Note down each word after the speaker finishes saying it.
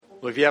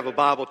Well, if you have a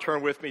Bible,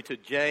 turn with me to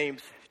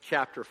James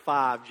chapter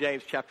 5.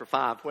 James chapter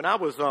 5. When I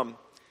was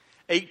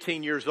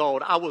 18 years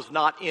old, I was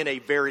not in a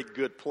very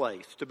good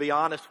place. To be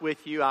honest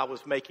with you, I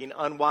was making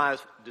unwise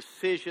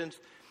decisions,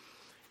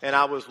 and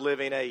I was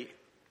living a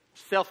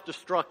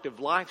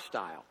self-destructive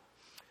lifestyle.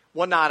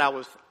 One night I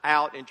was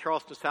out in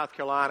Charleston, South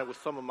Carolina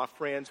with some of my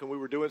friends, and we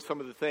were doing some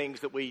of the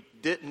things that we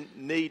didn't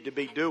need to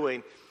be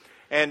doing.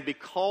 And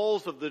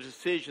because of the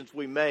decisions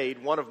we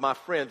made, one of my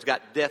friends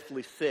got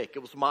deathly sick. It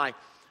was my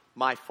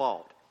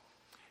fault.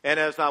 And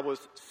as I was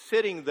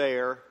sitting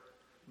there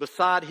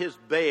beside his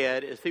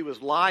bed, as he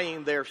was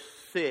lying there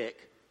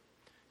sick,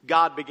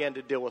 God began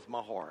to deal with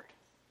my heart.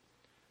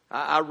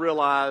 I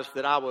realized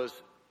that I was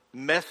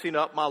messing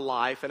up my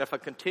life, and if I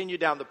continued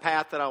down the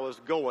path that I was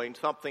going,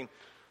 something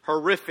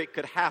horrific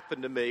could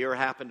happen to me or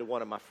happen to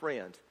one of my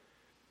friends.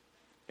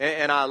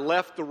 And I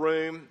left the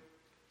room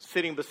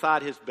sitting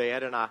beside his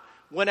bed, and I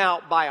went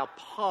out by a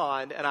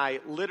pond, and I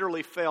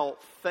literally fell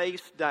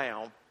face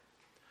down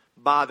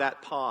by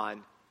that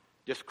pond,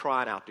 just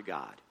crying out to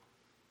God.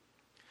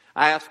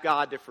 I asked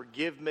God to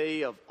forgive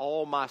me of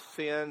all my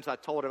sins. I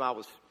told him I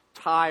was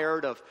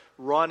tired of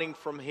running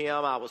from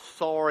him. I was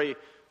sorry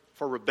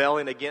for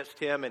rebelling against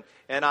him.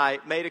 And I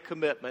made a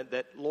commitment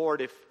that,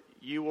 Lord, if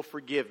you will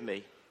forgive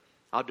me,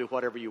 I'll do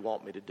whatever you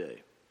want me to do.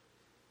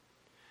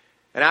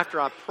 And after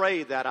I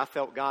prayed that, I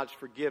felt God's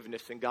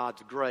forgiveness and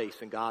God's grace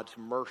and God's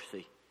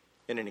mercy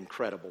in an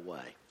incredible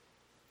way.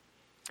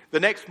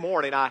 The next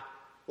morning, I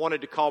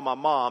wanted to call my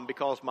mom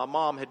because my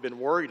mom had been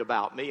worried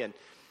about me, and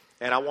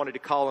I wanted to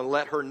call and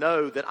let her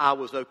know that I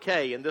was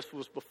okay. And this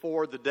was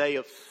before the day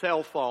of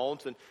cell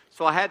phones, and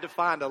so I had to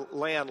find a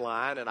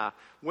landline, and I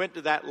went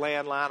to that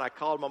landline. I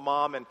called my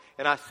mom, and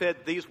I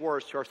said these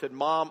words to her. I said,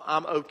 "Mom,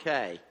 I'm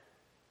okay."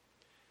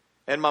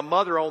 And my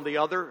mother on the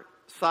other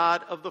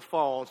side of the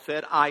phone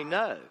said, "I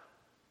know."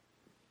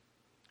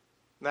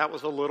 And that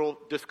was a little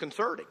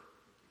disconcerting.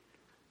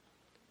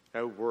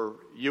 Were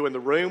you in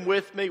the room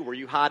with me? Were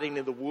you hiding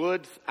in the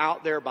woods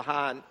out there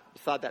beside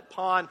that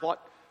pond?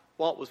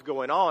 What was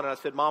going on? And I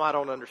said, "Mom, I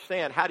don't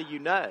understand. How do you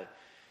know?"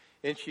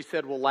 And she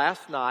said, "Well,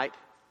 last night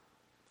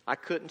I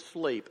couldn't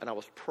sleep and I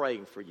was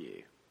praying for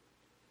you.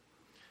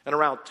 And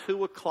around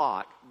 2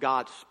 o'clock,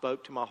 God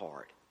spoke to my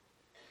heart.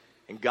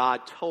 And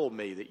God told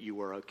me that you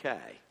were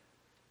okay.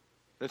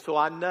 And so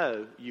I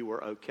know you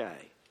were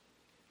okay."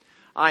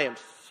 I am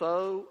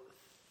so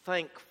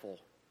thankful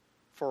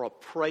for a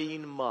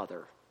praying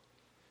mother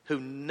who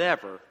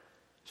never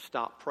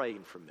stopped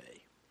praying for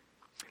me.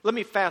 Let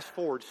me fast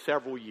forward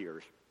several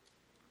years.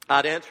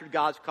 I'd answered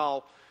God's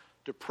call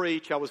to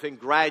preach. I was in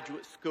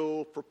graduate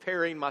school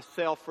preparing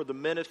myself for the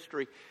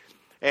ministry,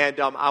 and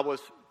I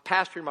was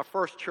pastoring my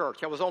first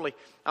church. I was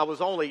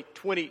only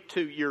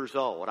 22 years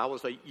old. I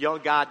was a young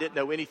guy, didn't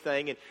know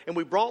anything, and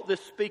we brought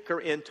this speaker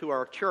into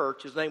our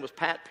church. His name was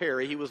Pat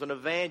Perry. He was an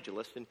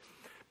evangelist, and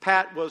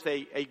Pat was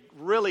a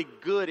really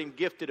good and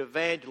gifted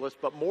evangelist,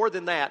 but more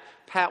than that,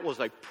 Pat was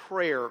a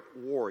prayer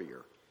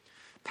warrior.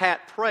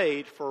 Pat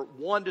prayed for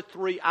 1 to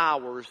 3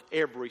 hours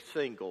every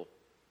single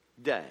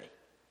day.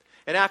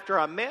 And after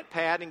I met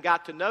Pat and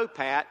got to know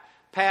Pat,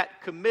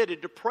 Pat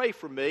committed to pray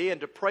for me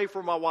and to pray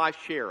for my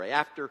wife, Sherry.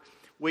 After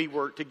we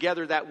were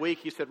together that week,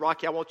 he said,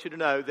 "Rocky, I want you to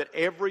know that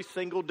every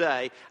single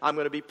day I'm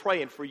going to be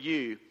praying for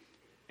you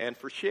and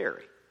for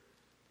Sherry."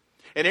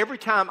 And every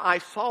time I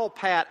saw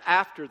Pat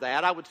after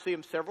that, I would see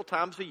him several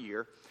times a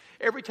year.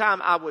 Every time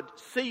I would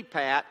see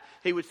Pat,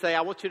 he would say,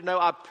 "I want you to know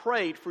I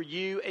prayed for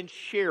you and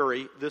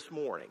Sherry this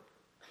morning."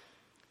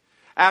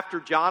 After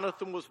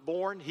Jonathan was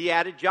born, he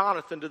added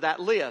Jonathan to that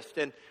list.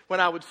 And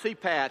when I would see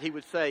Pat, he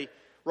would say,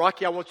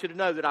 "Rocky, I want you to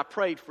know that I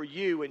prayed for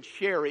you and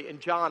Sherry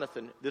and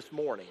Jonathan this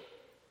morning."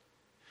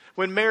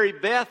 When Mary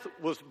Beth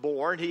was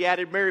born, he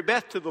added Mary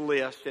Beth to the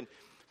list. And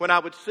when I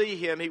would see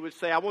him, he would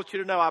say, "I want you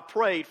to know I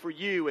prayed for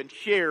you and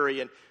Sherry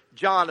and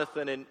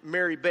Jonathan and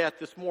Mary Beth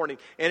this morning."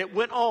 And it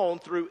went on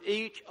through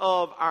each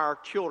of our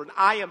children.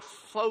 I am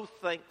so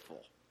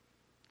thankful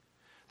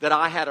that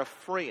I had a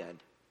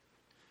friend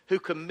who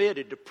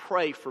committed to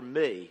pray for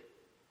me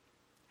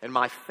and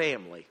my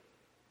family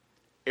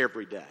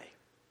every day.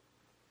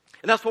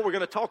 And that's what we're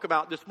going to talk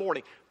about this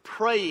morning,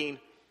 praying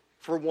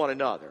for one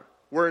another.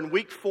 We're in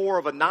week 4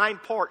 of a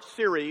 9-part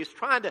series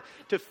trying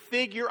to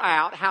figure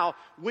out how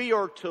we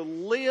are to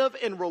live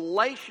in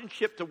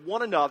relationship to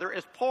one another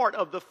as part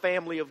of the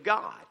family of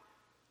God.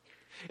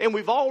 And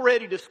we've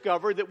already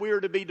discovered that we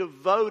are to be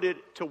devoted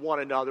to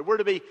one another. We're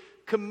to be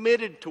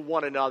committed to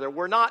one another.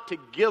 We're not to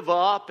give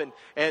up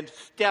and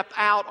step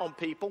out on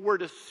people. We're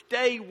to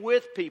stay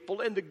with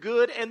people in the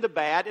good and the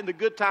bad, in the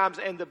good times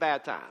and the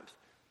bad times.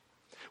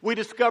 We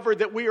discovered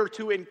that we are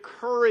to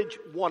encourage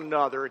one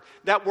another.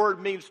 That word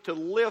means to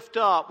lift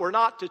up. We're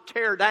not to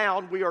tear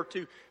down. We are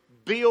to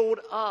build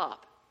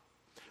up.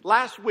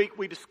 Last week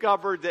we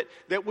discovered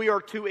that we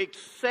are to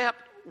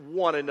accept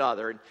one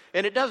another.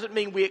 And it doesn't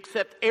mean we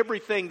accept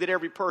everything that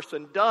every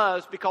person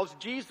does, because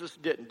Jesus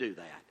didn't do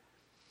that.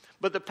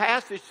 But the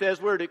passage says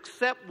we're to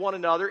accept one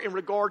another in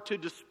regard to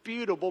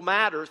disputable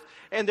matters.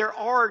 And there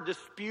are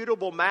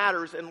disputable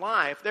matters in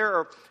life. There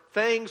are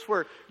things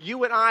where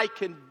you and I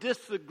can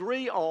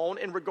disagree on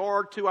in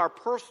regard to our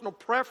personal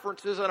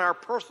preferences and our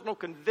personal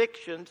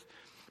convictions.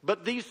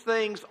 But these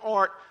things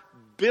aren't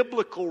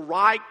biblical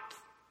rights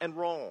and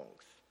wrongs.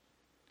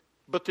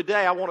 But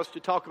today I want us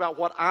to talk about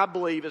what I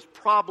believe is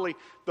probably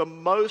the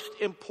most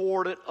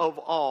important of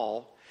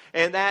all.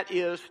 And that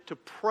is to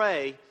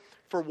pray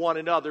for one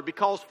another.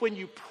 Because when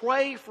you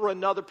pray for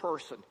another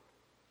person,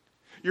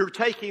 you're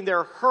taking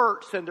their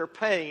hurts and their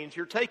pains.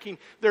 You're taking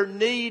their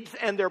needs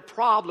and their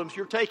problems.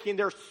 You're taking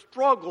their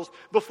struggles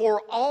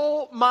before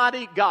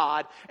Almighty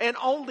God. And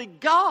only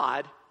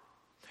God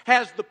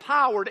has the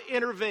power to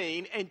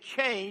intervene and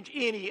change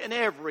any and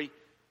every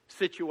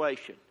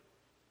situation.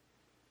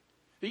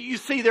 You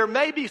see, there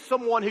may be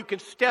someone who can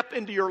step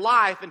into your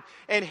life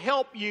and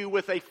help you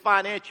with a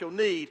financial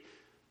need,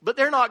 but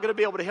they're not going to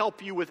be able to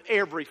help you with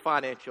every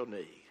financial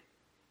need.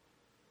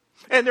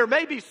 And there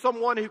may be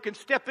someone who can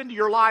step into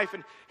your life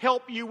and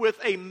help you with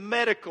a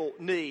medical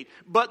need,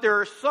 but there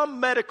are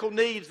some medical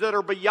needs that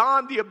are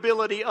beyond the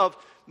ability of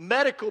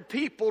medical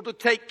people to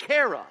take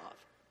care of.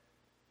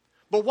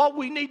 But what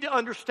we need to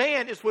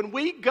understand is when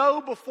we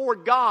go before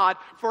God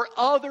for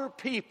other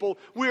people,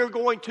 we are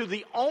going to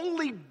the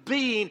only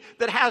being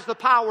that has the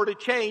power to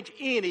change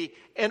any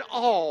and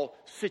all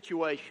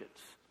situations.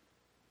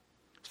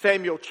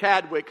 Samuel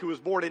Chadwick, who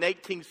was born in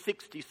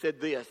 1860, said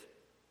this.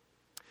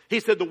 He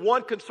said, the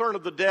one concern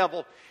of the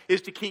devil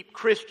is to keep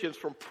Christians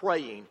from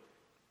praying.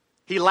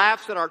 He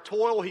laughs at our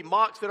toil, he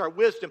mocks at our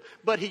wisdom,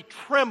 but he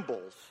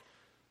trembles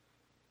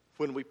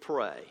when we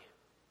pray.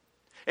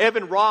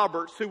 Evan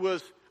Roberts, who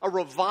was a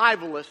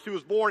revivalist who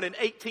was born in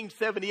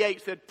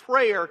 1878, said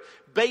prayer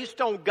based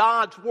on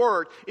God's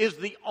word is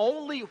the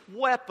only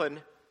weapon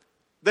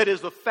that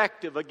is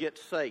effective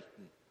against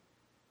Satan.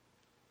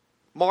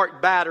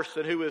 Mark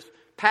Batterson, who is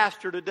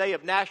pastor today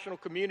of National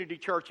Community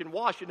Church in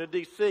Washington,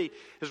 D.C.,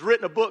 has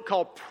written a book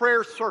called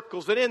Prayer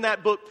Circles. And in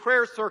that book,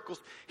 Prayer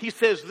Circles, he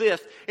says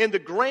this: in the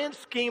grand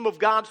scheme of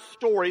God's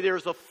story,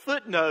 there's a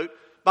footnote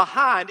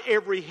behind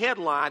every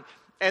headline,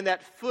 and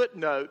that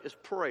footnote is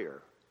prayer.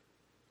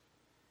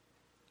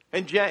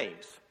 And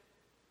James,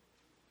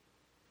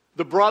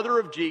 the brother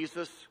of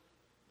Jesus,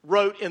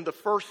 wrote in the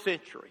first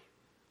century,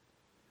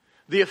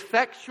 the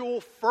effectual,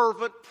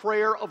 fervent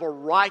prayer of a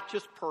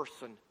righteous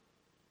person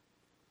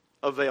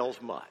avails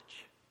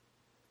much.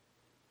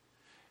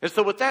 And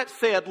so with that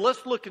said,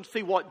 let's look and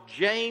see what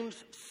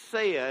James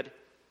said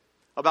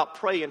about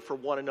praying for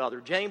one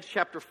another. James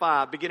chapter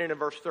 5, beginning in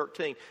verse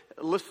 13.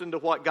 Listen to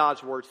what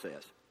God's word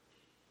says.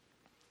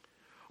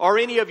 Are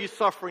any of you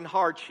suffering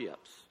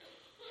hardships?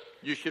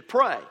 You should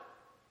pray.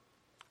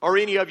 Are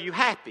any of you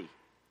happy?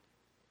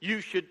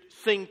 You should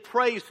sing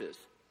praises.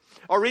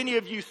 Are any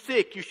of you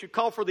sick? You should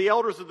call for the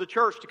elders of the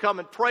church to come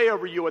and pray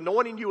over you,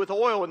 anointing you with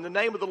oil in the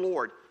name of the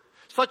Lord.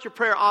 Such a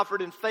prayer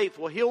offered in faith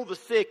will heal the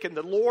sick, and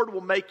the Lord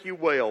will make you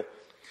well.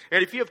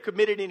 And if you have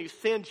committed any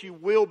sins, you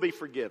will be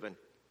forgiven.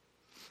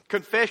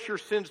 Confess your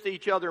sins to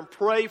each other and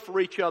pray for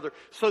each other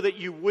so that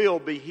you will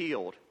be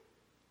healed.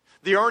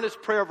 The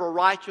earnest prayer of a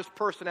righteous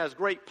person has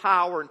great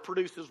power and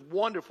produces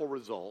wonderful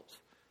results.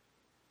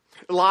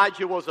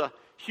 Elijah was a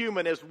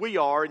human as we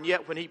are, and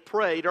yet when he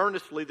prayed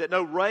earnestly that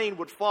no rain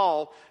would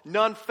fall,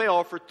 none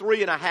fell for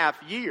 3.5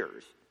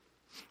 years.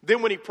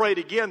 Then when he prayed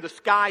again, the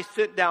sky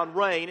sent down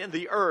rain and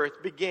the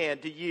earth began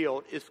to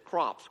yield its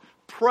crops.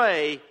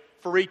 Pray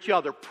for each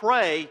other.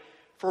 Pray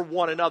for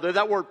one another.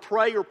 That word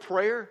pray or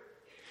prayer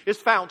is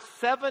found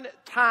 7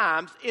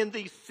 times in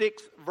these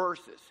 6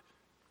 verses.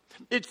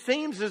 It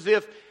seems as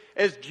if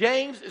as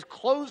James is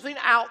closing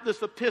out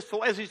this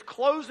epistle, as he's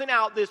closing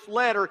out this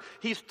letter,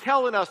 he's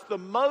telling us the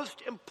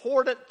most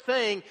important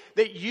thing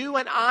that you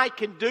and I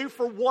can do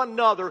for one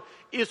another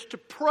is to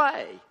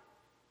pray.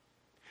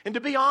 And to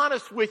be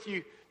honest with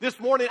you, this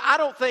morning, I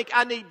don't think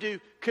I need to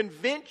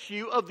convince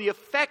you of the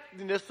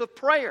effectiveness of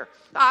prayer.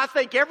 I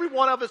think every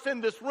one of us in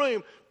this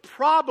room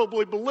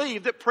probably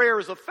believe that prayer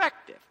is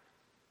effective.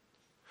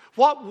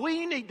 What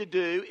we need to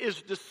do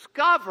is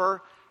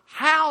discover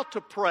how to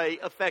pray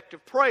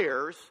effective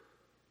prayers,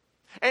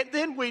 and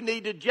then we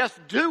need to just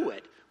do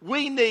it.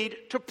 We need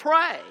to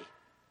pray.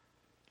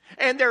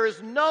 And there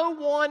is no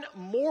one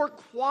more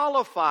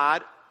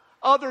qualified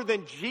other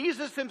than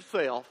Jesus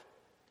himself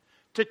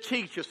to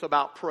teach us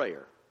about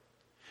prayer.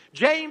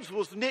 James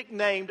was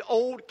nicknamed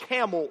Old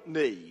Camel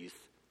Knees.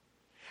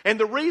 And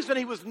the reason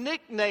he was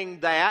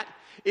nicknamed that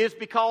is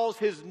because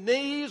his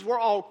knees were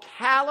all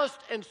calloused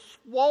and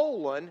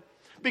swollen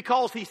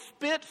because he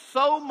spent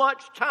so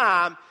much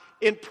time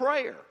in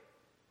prayer.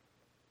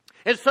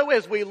 And so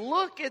as we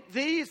look at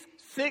these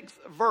 6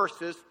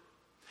 verses,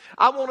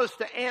 I want us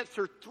to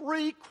answer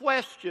 3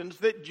 questions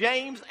that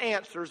James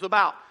answers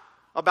about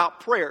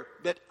prayer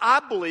that I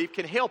believe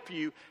can help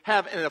you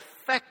have an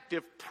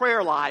effective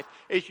prayer life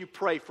as you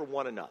pray for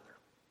one another.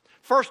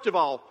 First of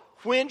all,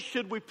 when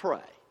should we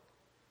pray?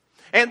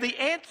 And the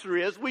answer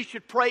is we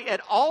should pray at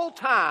all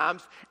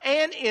times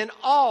and in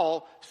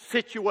all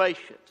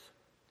situations.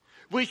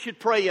 We should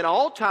pray in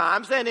all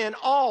times and in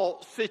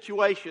all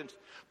situations.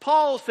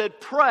 Paul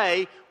said,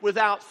 pray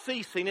without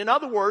ceasing. In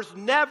other words,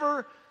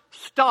 never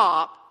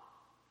stop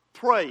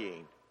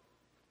praying.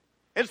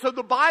 And so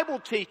the Bible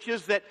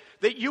teaches that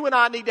you and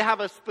I need to have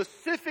a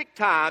specific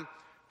time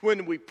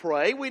when we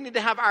pray. We need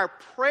to have our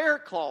prayer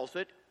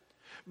closet.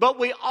 But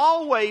we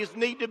always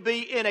need to be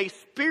in a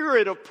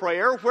spirit of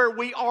prayer where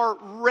we are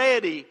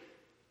ready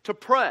to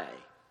pray.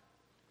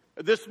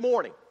 This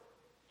morning,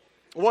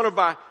 one of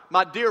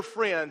my dear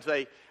friends,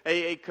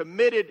 a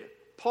committed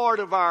part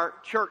of our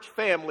church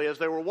family, as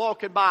they were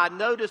walking by, I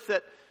noticed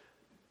that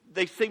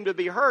they seemed to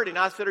be hurting.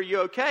 I said, are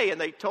you okay?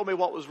 And they told me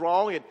what was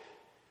wrong.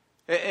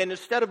 And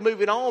instead of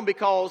moving on,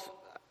 because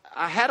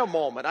I had a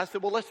moment, I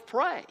said, well, let's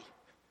pray.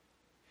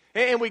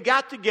 And we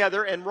got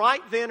together, and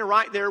right then and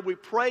right there, we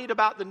prayed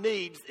about the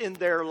needs in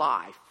their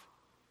life.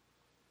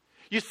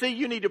 You see,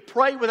 you need to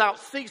pray without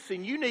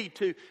ceasing. You need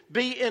to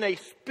be in a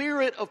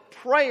spirit of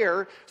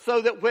prayer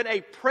so that when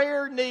a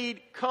prayer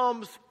need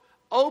comes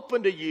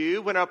open to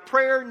you, when a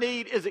prayer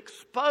need is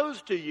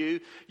exposed to you,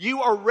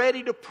 you are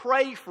ready to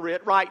pray for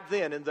it right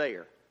then and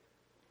there.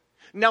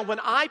 Now, when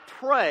I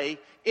pray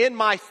in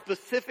my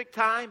specific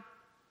time,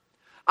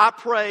 I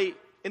pray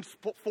in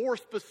 4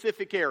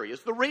 specific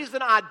areas. The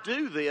reason I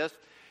do this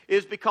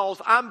is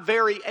because I'm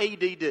very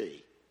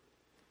ADD.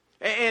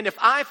 And if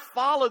I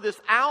follow this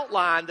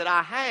outline that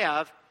I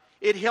have,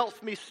 it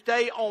helps me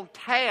stay on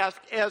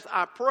task as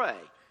I pray.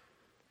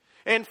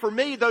 And for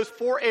me, those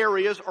 4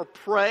 areas are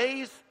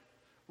praise,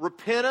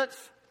 repentance,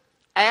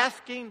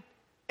 asking,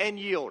 and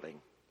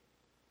yielding.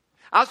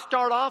 I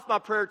start off my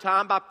prayer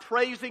time by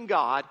praising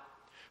God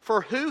for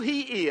who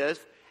He is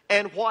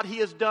and what He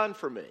has done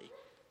for me.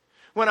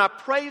 When I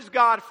praise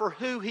God for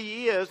who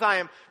He is, I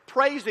am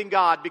praising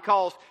God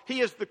because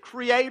He is the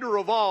creator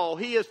of all.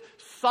 He is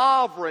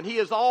sovereign. He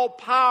is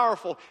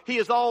all-powerful. He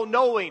is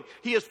all-knowing.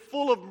 He is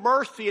full of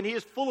mercy and He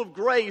is full of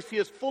grace. He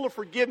is full of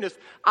forgiveness.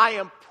 I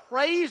am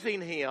praising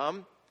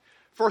Him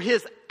for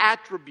His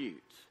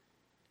attributes.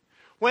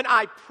 When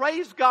I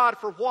praise God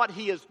for what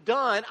He has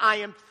done, I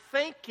am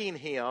thanking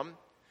Him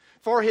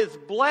for His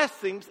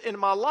blessings in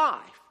my life.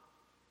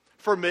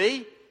 For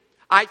me,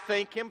 I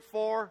thank Him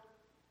for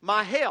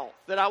my health,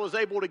 that I was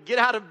able to get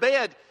out of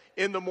bed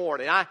in the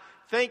morning. I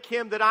thank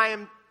Him that I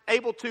am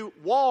able to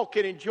walk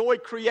and enjoy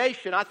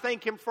creation. I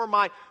thank Him for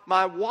my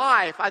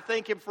wife. I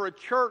thank Him for a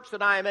church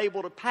that I am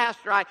able to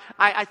pastor.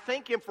 I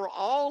thank Him for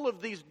all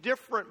of these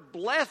different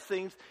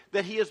blessings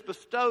that He has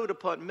bestowed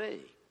upon me.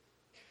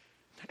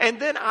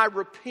 And then I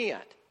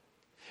repent.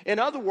 In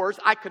other words,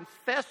 I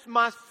confess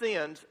my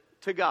sins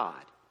to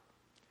God.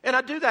 And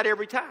I do that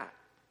every time.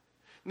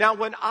 Now,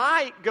 when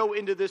I go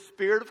into this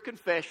spirit of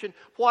confession,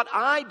 what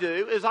I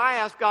do is I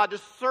ask God to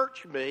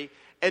search me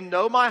and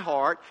know my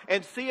heart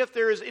and see if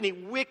there is any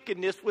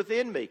wickedness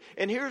within me.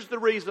 And here's the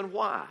reason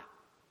why.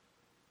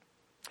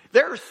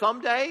 There are some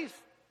days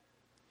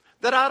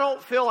that I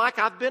don't feel like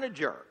I've been a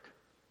jerk.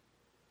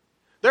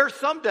 There are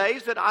some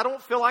days that I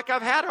don't feel like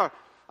I've had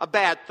a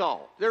bad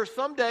thought. There are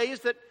some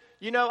days that,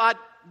 I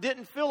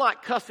didn't feel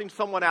like cussing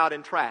someone out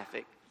in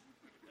traffic.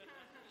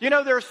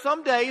 There are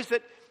some days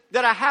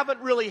that I haven't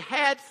really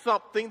had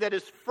something that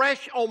is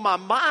fresh on my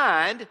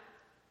mind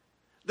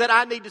that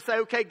I need to say,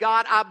 okay,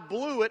 God, I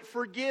blew it,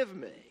 forgive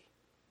me.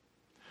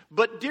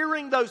 But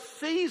during those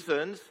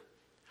seasons,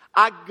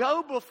 I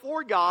go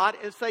before God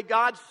and say,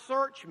 God,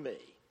 search me.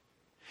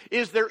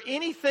 Is there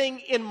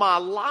anything in my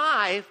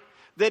life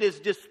that is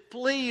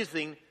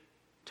displeasing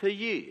to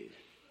you?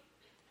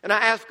 And I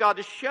ask God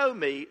to show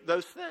me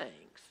those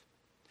things.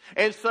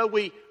 And so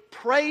we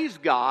praise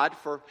God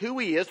for who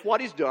He is, what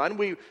He's done.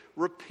 We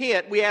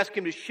repent. We ask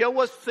Him to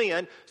show us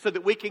sin so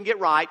that we can get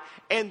right.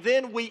 And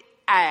then we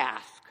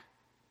ask.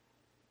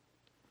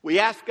 We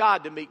ask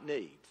God to meet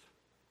needs.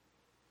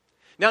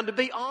 Now, to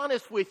be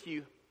honest with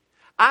you,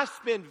 I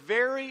spend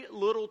very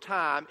little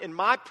time in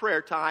my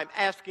prayer time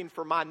asking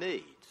for my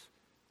needs.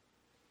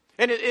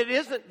 And it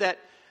isn't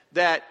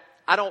that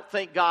I don't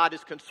think God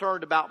is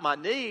concerned about my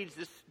needs.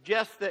 It's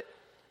just that,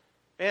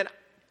 man,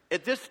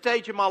 at this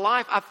stage of my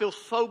life, I feel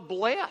so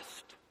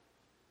blessed.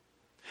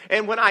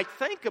 And when I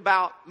think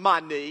about my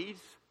needs,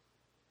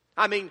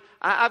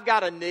 I've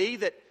got a knee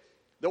that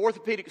the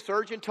orthopedic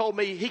surgeon told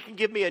me he can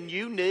give me a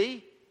new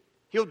knee.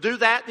 He'll do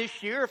that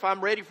this year if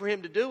I'm ready for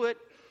him to do it.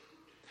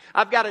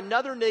 I've got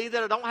another knee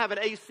that I don't have an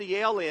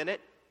ACL in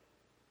it.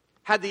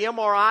 Had the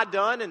MRI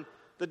done, and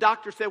the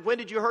doctor said, when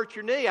did you hurt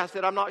your knee? I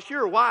said, I'm not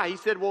sure. Why? He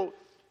said, well,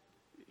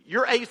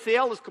 your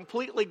ACL is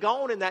completely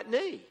gone in that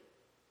knee.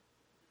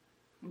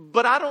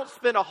 But I don't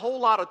spend a whole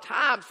lot of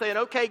time saying,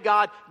 okay,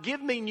 God,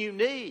 give me new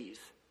knees.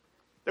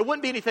 There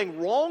wouldn't be anything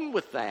wrong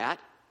with that.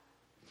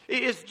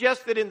 It's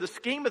just that in the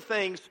scheme of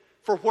things,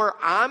 for where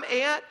I'm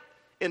at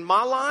in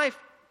my life,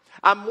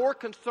 I'm more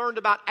concerned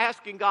about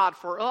asking God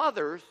for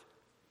others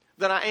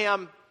than I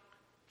am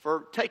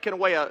for taking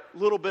away a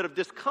little bit of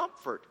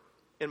discomfort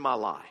in my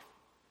life.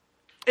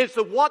 And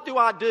so what do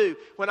I do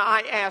when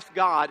I ask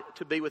God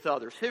to be with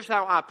others? Here's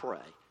how I pray.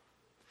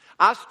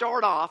 I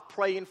start off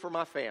praying for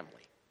my family.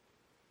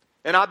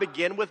 And I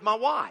begin with my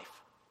wife.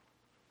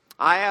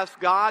 I ask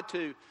God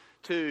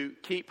to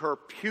keep her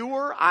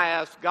pure. I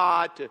ask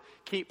God to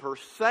keep her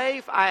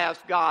safe. I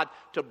ask God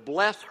to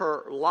bless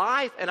her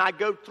life. And I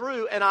go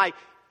through and I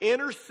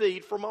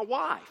intercede for my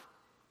wife.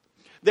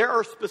 There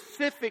are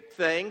specific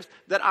things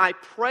that I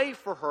pray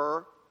for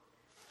her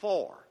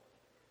for.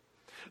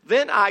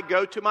 Then I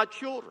go to my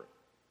children.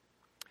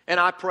 And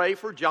I pray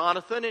for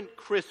Jonathan and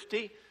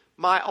Christy,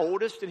 my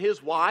oldest, and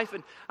his wife.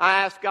 And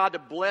I ask God to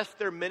bless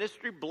their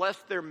ministry, bless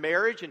their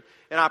marriage. And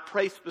I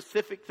pray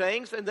specific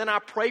things. And then I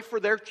pray for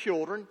their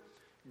children,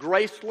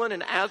 Gracelyn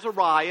and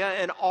Azariah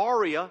and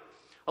Aria,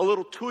 a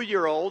little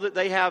 2-year-old that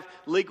they have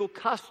legal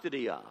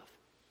custody of.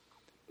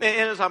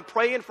 And as I'm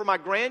praying for my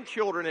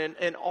grandchildren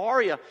and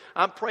Aria,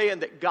 I'm praying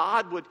that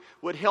God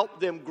would help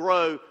them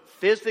grow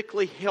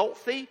physically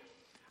healthy.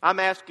 I'm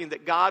asking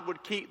that God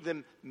would keep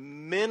them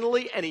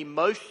mentally and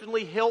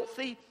emotionally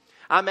healthy.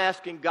 I'm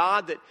asking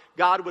God that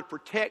God would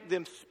protect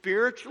them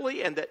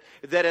spiritually, and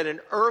that at an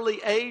early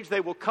age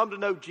they will come to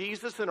know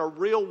Jesus in a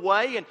real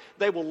way and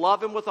they will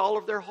love Him with all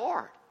of their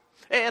heart.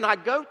 And I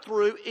go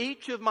through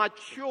each of my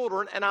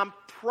children and I'm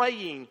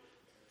praying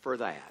for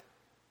that.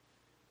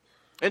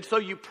 And so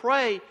you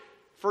pray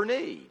for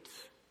needs,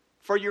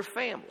 for your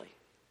family.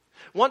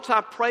 Once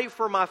I pray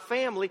for my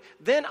family,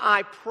 then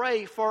I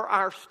pray for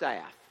our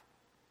staff.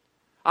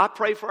 I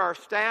pray for our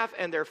staff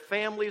and their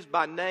families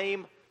by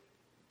name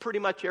pretty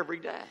much every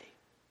day.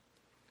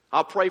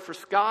 I'll pray for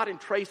Scott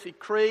and Tracy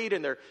Creed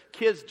and their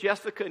kids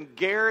Jessica and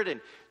Garrett. And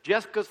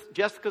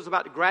Jessica's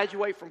about to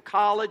graduate from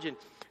college, and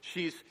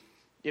she's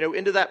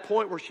into that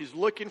point where she's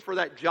looking for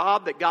that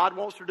job that God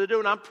wants her to do.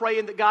 And I'm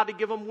praying that God to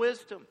give them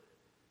wisdom.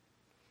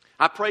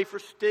 I pray for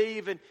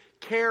Steve and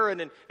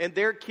Karen and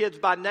their kids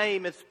by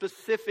name and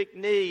specific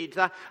needs.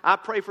 I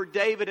pray for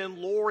David and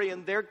Lori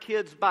and their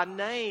kids by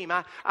name.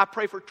 I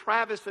pray for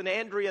Travis and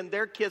Andrea and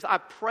their kids. I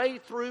pray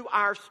through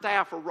our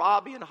staff, for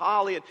Robbie and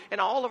Holly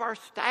and all of our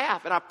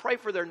staff, and I pray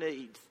for their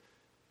needs.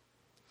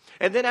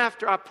 And then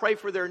after I pray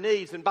for their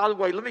needs, and by the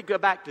way, let me go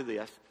back to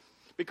this,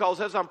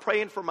 because as I'm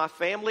praying for my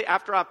family,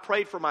 after I've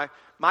prayed for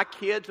my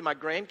kids and my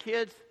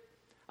grandkids,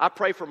 I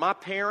pray for my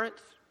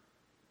parents.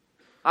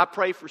 I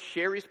pray for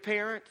Sherry's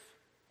parents.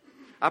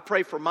 I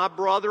pray for my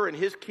brother and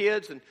his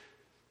kids and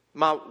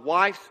my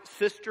wife's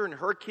sister and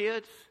her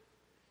kids.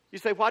 You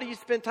say, why do you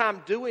spend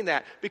time doing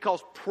that?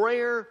 Because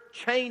prayer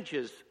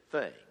changes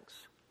things.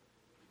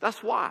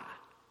 That's why.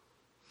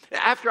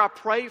 After I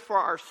pray for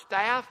our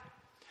staff,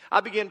 I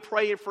begin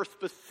praying for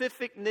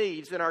specific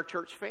needs in our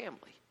church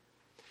family.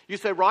 You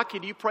say, Rocky,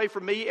 do you pray for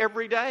me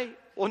every day?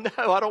 Well,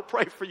 no, I don't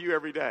pray for you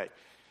every day.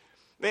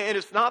 And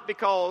it's not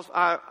because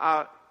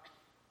I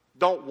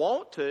don't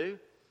want to.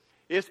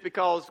 It's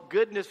because,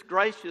 goodness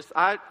gracious,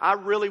 I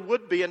really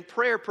would be in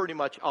prayer pretty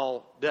much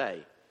all day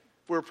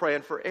if we're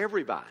praying for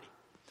everybody.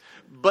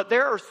 But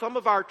there are some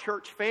of our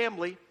church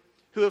family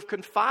who have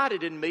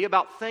confided in me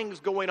about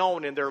things going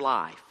on in their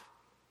life.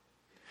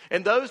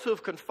 And those who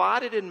have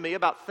confided in me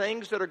about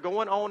things that are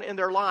going on in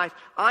their life,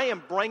 I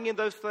am bringing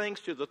those things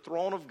to the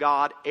throne of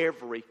God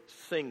every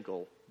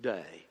single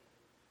day.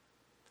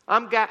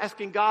 I'm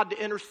asking God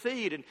to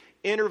intercede and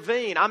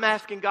intervene. I'm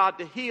asking God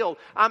to heal.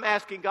 I'm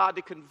asking God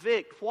to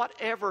convict,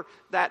 whatever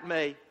that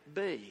may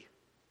be.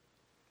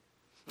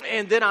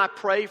 And then I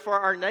pray for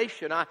our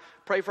nation. I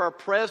pray for our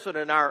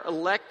president, our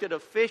elected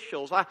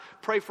officials. I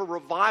pray for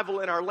revival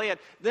in our land.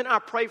 Then I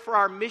pray for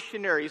our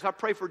missionaries. I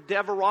pray for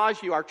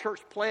Devaraju, our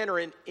church planter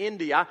in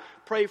India. I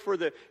pray for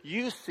the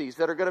Yusis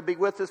that are going to be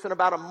with us in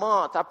about a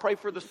month. I pray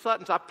for the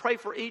Suttons. I pray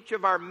for each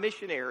of our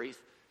missionaries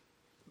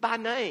by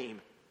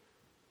name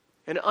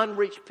and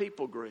unreached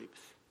people groups.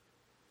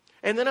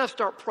 And then I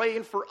start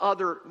praying for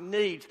other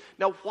needs.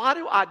 Now, why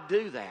do I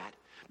do that?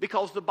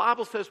 Because the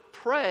Bible says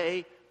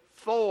pray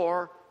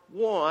for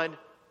one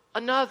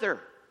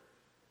another.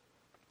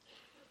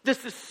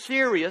 This is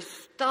serious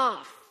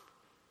stuff.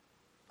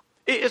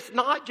 It's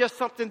not just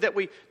something that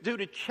we do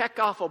to check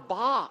off a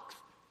box.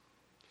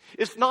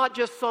 It's not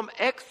just some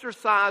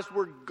exercise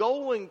we're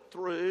going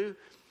through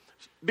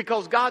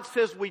because God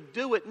says we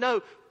do it.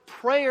 No,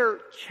 prayer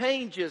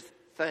changes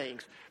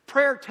things.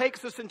 Prayer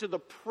takes us into the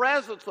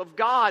presence of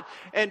God,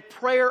 and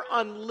prayer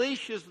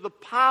unleashes the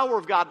power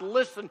of God.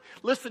 Listen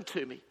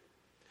to me.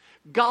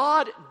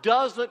 God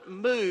doesn't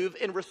move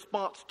in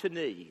response to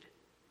need.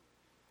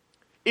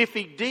 If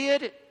He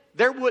did,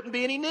 there wouldn't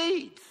be any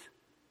needs.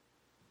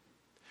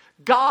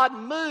 God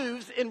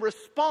moves in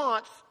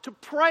response to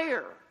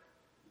prayer.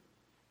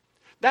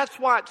 That's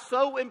why it's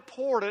so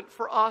important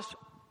for us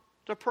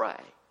to pray.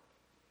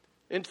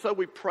 And so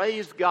we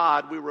praise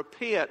God, we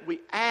repent, we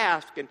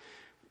ask, and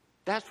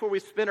that's where we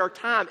spend our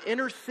time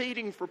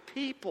interceding for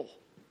people.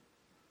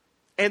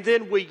 And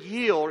then we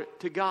yield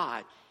to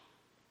God.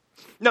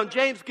 Now,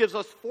 James gives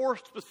us 4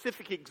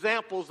 specific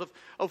examples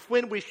of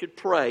when we should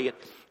pray.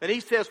 And he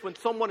says when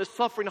someone is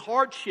suffering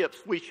hardships,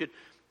 we should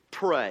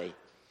pray.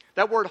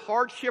 That word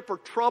hardship or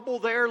trouble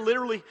there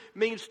literally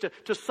means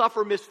to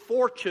suffer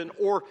misfortune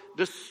or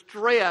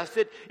distress.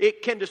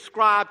 It can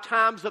describe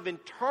times of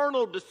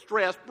internal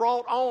distress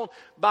brought on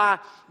by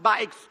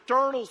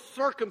external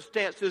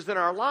circumstances in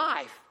our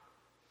life.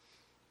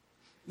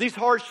 These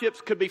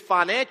hardships could be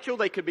financial,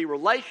 they could be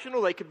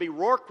relational, they could be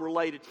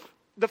work-related.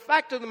 The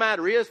fact of the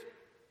matter is,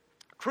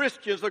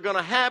 Christians are going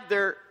to have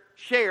their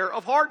share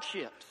of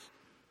hardships.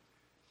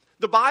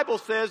 The Bible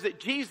says that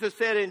Jesus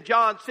said in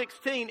John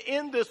 16,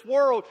 in this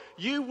world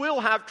you will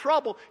have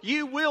trouble,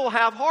 you will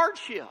have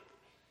hardship.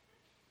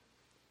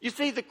 You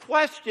see, the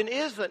question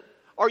isn't,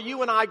 are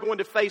you and I going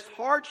to face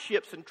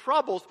hardships and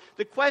troubles?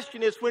 The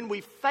question is, when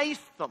we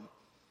face them,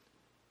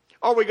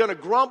 are we going to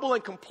grumble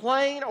and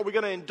complain? Are we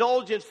going to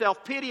indulge in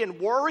self-pity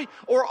and worry?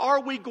 Or are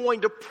we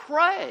going to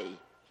pray?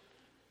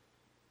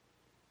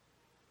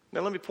 Now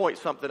let me point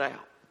something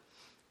out.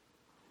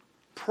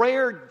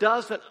 Prayer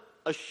doesn't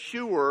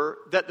assure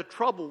that the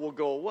trouble will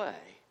go away.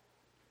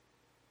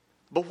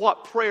 But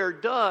what prayer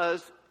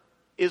does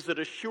is it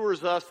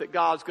assures us that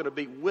God's going to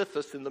be with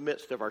us in the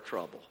midst of our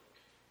trouble.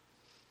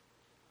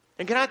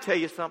 And can I tell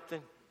you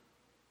something?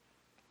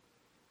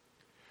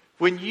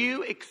 When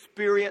you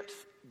experience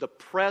the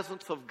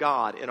presence of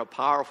God in a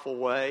powerful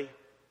way,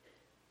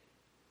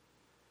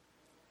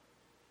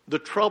 the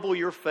trouble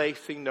you're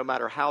facing, no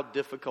matter how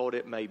difficult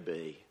it may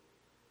be,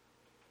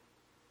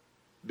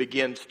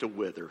 begins to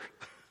wither.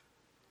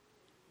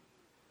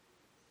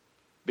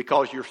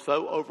 Because you're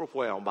so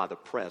overwhelmed by the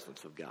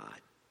presence of God.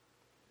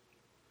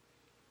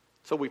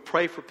 So we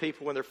pray for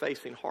people when they're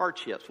facing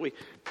hardships. We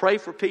pray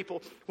for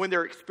people when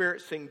they're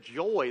experiencing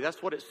joy.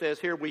 That's what it says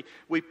here.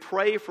 We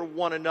pray for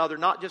one another,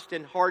 not just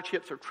in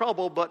hardships or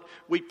trouble, but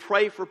we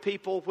pray for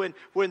people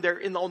when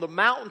they're on the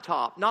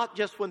mountaintop, not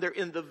just when they're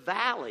in the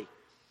valley.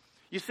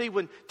 You see,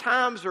 when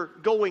times are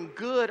going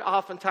good,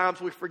 oftentimes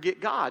we forget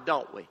God,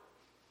 don't we?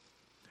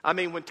 I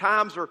mean, when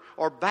times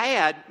are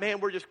bad,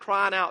 man, we're just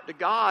crying out to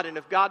God, and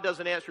if God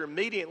doesn't answer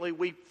immediately,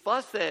 we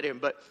fuss at Him.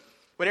 But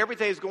when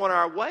everything's going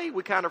our way,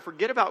 we kind of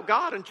forget about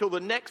God until the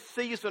next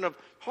season of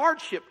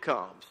hardship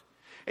comes.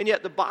 And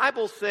yet the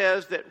Bible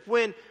says that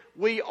when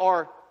we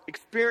are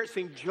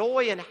experiencing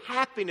joy and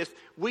happiness,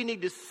 we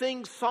need to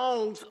sing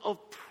songs of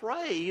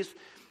praise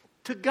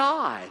to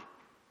God.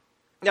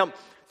 Now,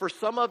 for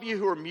some of you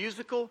who are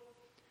musical,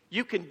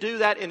 you can do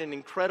that in an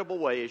incredible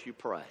way as you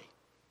pray.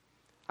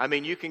 I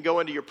mean, you can go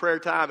into your prayer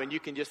time and you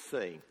can just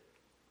sing.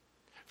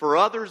 For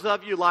others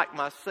of you, like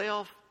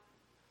myself,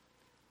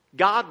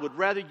 God would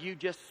rather you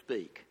just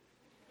speak.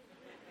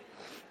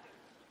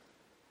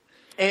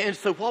 And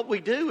so what we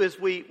do is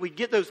we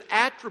get those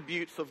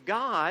attributes of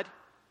God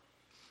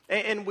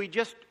and we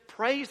just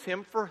praise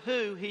Him for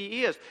who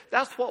He is.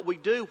 That's what we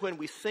do when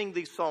we sing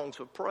these songs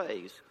of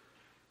praise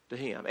to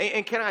Him.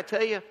 And can I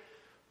tell you,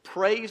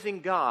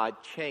 praising God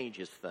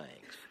changes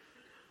things.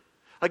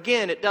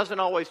 Again, it doesn't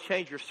always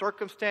change your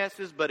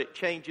circumstances, but it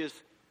changes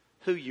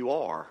who you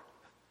are.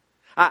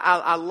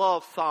 I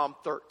love Psalm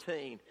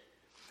 13.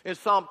 In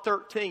Psalm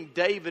 13,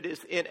 David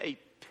is in a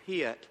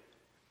pit.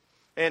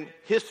 And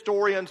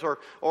historians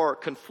are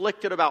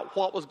conflicted about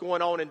what was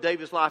going on in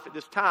David's life at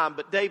this time.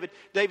 But David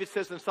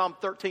says in Psalm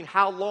 13,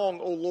 how long,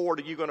 O Lord,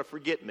 are you going to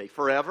forget me?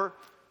 Forever?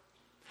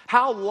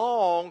 How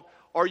long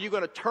are you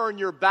going to turn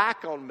your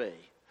back on me?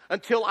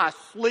 Until I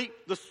sleep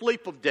the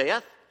sleep of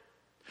death?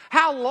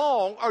 How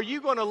long are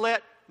you going to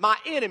let my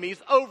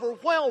enemies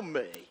overwhelm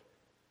me?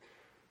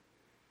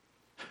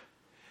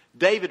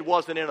 David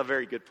wasn't in a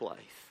very good place.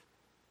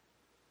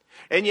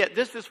 And yet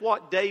this is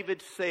what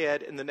David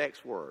said in the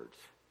next words.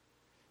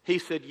 He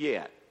said,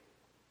 yet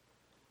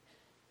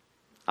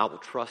I will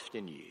trust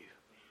in you.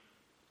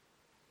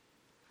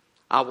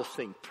 I will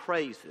sing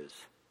praises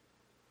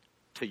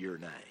to your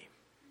name.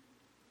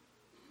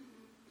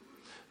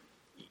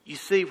 You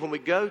see, when we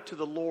go to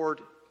the Lord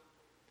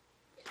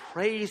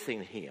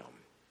praising Him,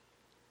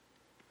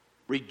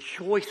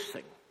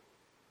 rejoicing,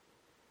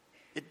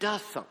 it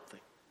does something.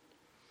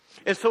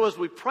 And so as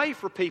we pray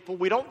for people,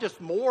 we don't just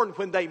mourn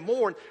when they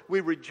mourn, we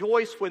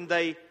rejoice when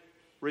they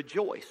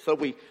rejoice. So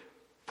we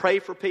pray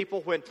for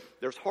people when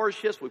there's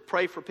hardships, we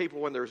pray for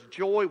people when there's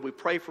joy, we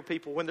pray for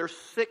people when there's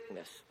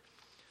sickness.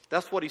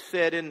 That's what he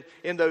said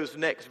in those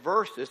next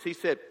verses. He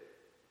said,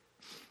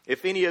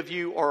 if any of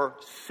you are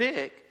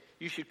sick,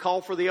 you should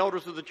call for the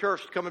elders of the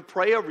church to come and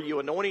pray over you,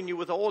 anointing you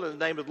with oil in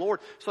the name of the Lord.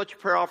 Such a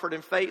prayer offered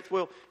in faith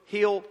will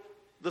heal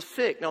the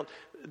sick. Now,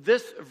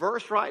 this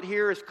verse right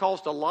here has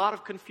caused a lot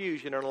of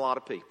confusion in a lot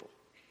of people.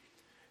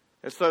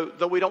 And so,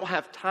 though we don't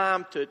have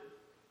time to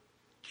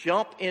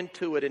jump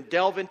into it and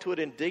delve into it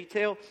in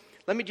detail,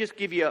 let me just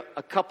give you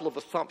a couple of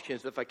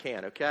assumptions if I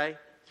can, okay?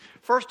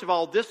 First of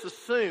all, this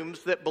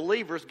assumes that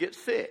believers get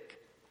sick.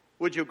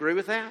 Would you agree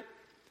with that?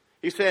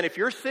 He's saying if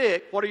you're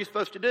sick, what are you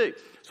supposed to do?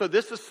 So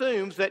this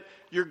assumes that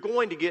you're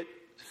going to get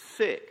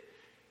sick.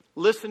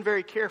 Listen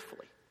very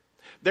carefully.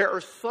 There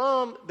are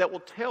some that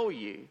will tell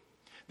you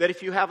that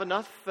if you have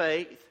enough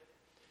faith,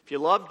 if you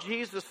love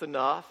Jesus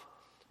enough,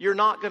 you're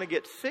not going to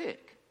get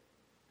sick.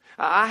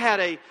 I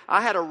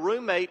had a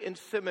roommate in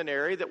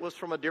seminary that was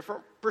from a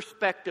different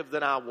perspective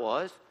than I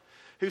was,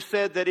 who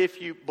said that if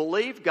you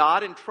believe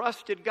God and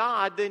trusted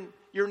God, then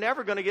you're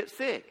never going to get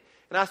sick.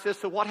 And I said,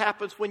 so what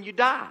happens when you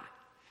die?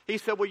 He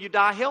said, well, you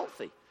die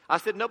healthy. I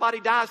said, nobody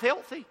dies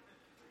healthy.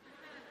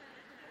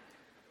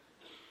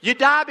 You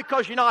die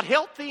because you're not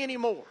healthy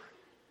anymore.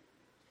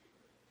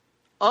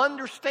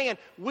 Understand,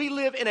 we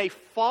live in a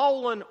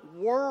fallen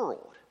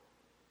world.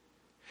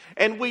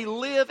 And we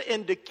live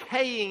in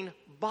decaying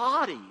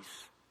bodies.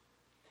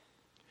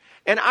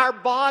 And our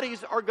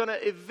bodies are going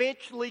to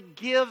eventually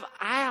give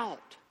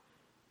out.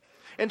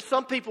 And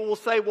some people will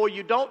say, well,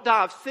 you don't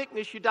die of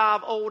sickness, you die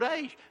of old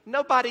age.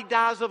 Nobody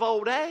dies of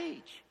old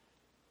age.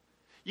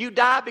 You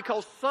die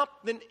because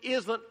something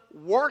isn't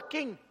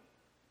working.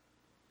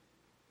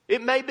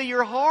 It may be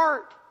your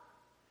heart.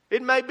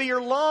 It may be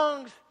your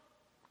lungs.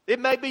 It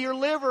may be your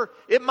liver.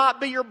 It might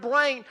be your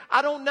brain.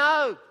 I don't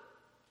know.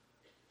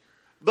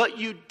 But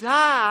you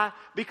die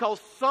because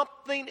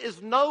something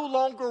is no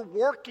longer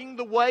working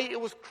the way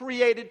it was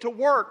created to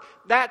work.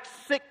 That's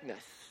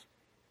sickness.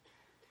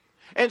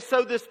 And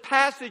so this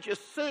passage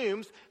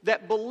assumes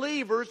that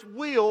believers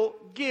will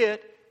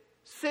get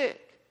sick.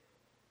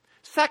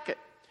 Second,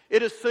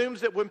 it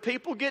assumes that when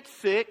people get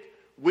sick,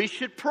 we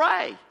should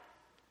pray.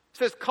 It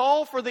says,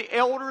 call for the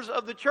elders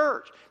of the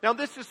church. Now,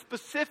 this is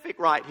specific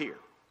right here.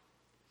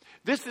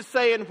 This is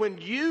saying when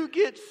you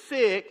get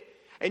sick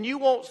and you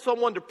want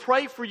someone to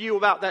pray for you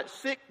about that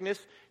sickness,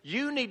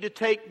 you need to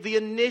take the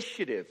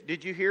initiative.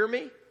 Did you hear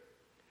me?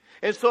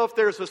 And so if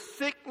there's a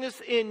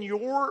sickness in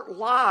your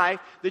life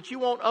that you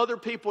want other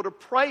people to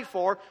pray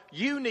for,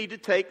 you need to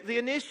take the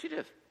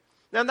initiative.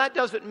 Now, that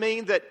doesn't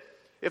mean that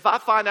if I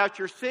find out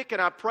you're sick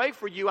and I pray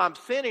for you, I'm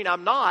sinning.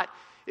 I'm not.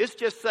 It's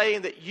just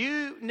saying that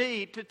you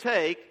need to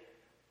take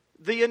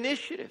the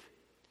initiative.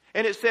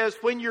 And it says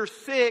when you're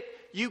sick,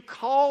 you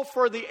call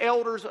for the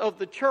elders of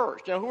the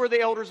church. Now, who are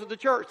the elders of the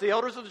church? The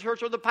elders of the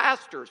church are the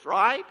pastors,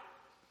 right?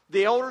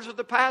 The elders of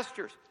the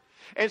pastors.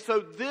 And so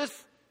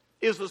this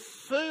is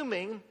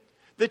assuming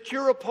that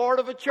you're a part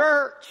of a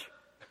church.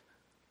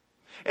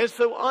 And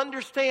so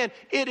understand,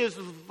 it is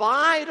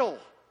vital.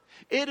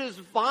 It is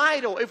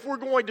vital if we're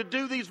going to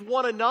do these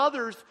one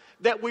another's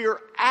that we are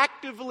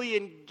actively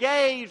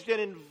engaged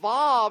and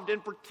involved in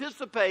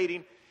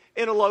participating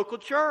in a local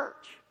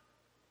church.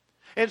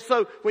 And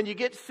so when you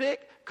get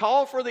sick,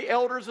 call for the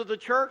elders of the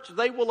church.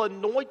 They will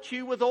anoint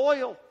you with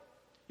oil.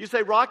 You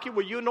say, Rocky,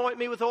 will you anoint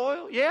me with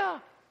oil? Yeah.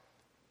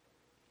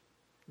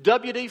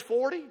 WD-40,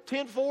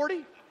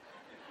 1040,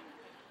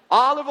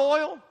 olive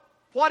oil,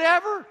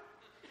 whatever.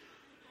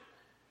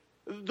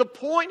 The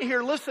point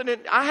here, listen,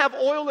 I have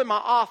oil in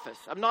my office.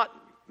 I'm not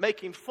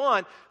making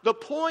fun. The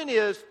point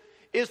is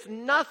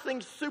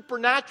nothing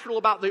supernatural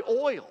about the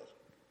oil.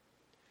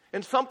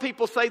 And some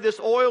people say this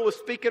oil is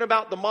speaking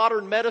about the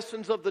modern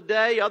medicines of the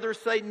day. Others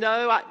say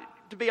no.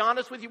 To be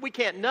honest with you, we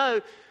can't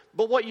know.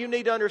 But what you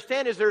need to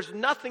understand is there's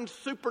nothing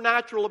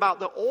supernatural about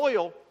the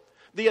oil.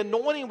 The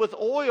anointing with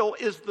oil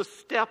is the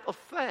step of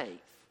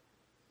faith.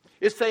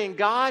 It's saying,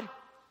 God,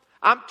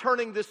 I'm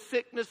turning this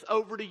sickness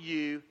over to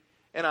you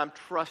and I'm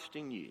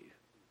trusting you.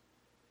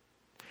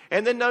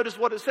 And then notice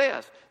what it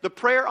says. The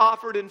prayer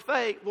offered in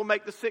faith will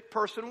make the sick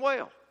person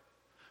well.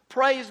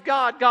 Praise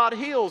God. God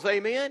heals.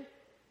 Amen.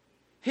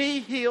 He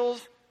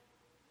heals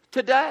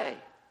today.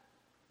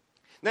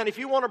 Now, if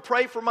you want to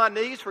pray for my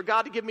knees, for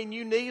God to give me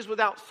new knees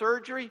without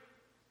surgery,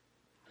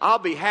 I'll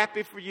be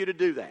happy for you to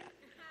do that.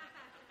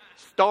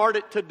 Start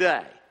it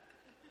today.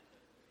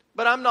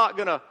 But I'm not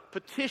going to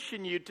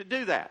petition you to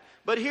do that.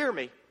 But hear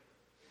me.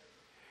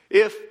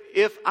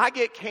 If I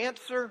get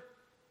cancer,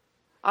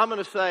 I'm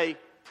going to say,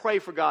 pray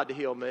for God to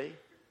heal me.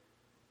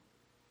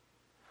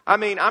 I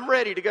mean, I'm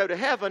ready to go to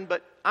heaven,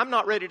 but I'm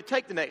not ready to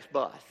take the next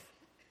bus.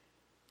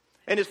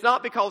 And it's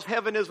not because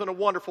heaven isn't a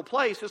wonderful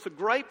place. It's a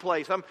great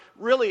place. I'm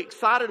really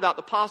excited about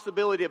the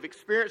possibility of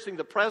experiencing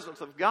the presence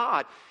of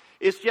God.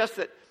 It's just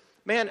that,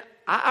 man,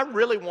 I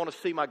really want to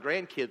see my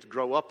grandkids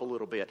grow up a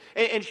little bit.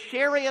 And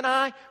Sherry and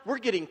I, we're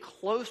getting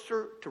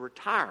closer to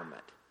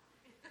retirement.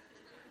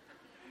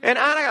 And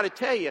I got to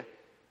tell you,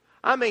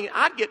 I mean,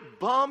 I'd get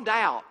bummed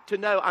out to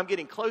know I'm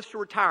getting close to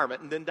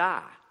retirement and then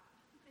die.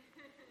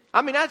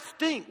 I mean, that'd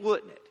stink,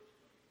 wouldn't it?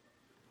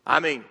 I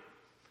mean,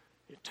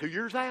 2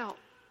 years out.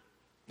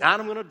 Now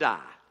I'm going to die.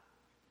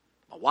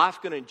 My wife's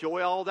going to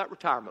enjoy all that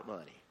retirement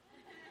money.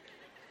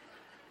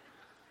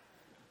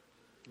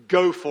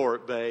 Go for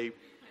it, babe.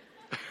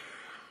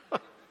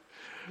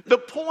 The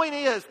point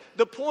is,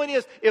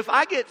 if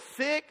I get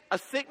sick, a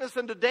sickness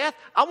unto death,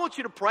 I want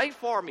you to pray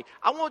for me.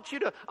 I want you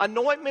to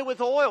anoint me with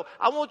oil.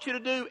 I want you to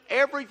do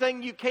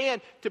everything you can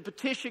to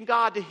petition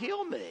God to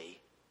heal me.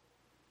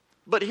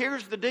 But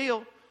here's the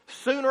deal.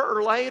 Sooner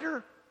or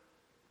later,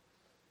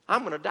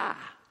 I'm going to die.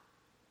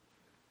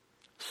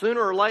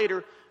 Sooner or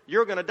later,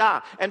 you're going to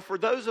die. And for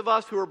those of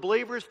us who are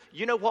believers,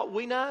 you know what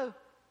we know?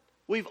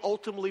 We've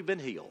ultimately been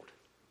healed.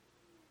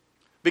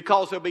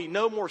 Because there'll be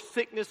no more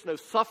sickness, no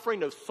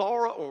suffering, no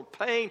sorrow or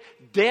pain.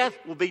 Death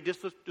will be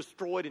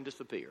destroyed and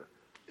disappear.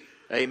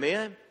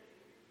 Amen?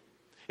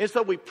 And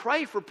so we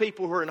pray for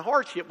people who are in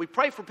hardship. We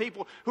pray for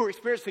people who are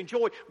experiencing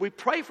joy. We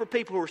pray for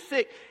people who are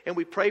sick. And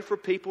we pray for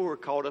people who are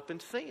caught up in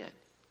sin.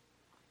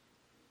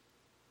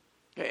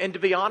 And to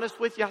be honest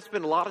with you, I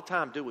spend a lot of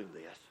time doing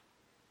this.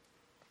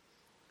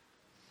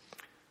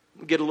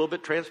 Get a little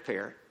bit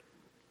transparent.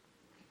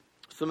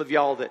 Some of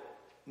y'all that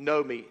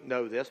know me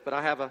know this, but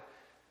I have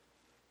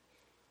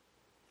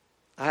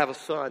a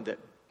son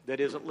that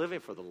isn't living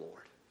for the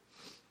Lord.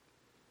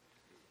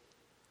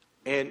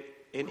 And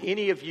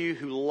any of you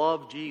who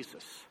love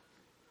Jesus,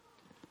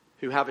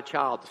 who have a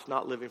child that's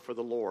not living for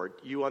the Lord,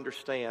 you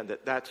understand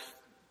that that's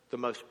the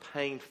most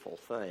painful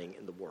thing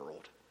in the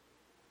world.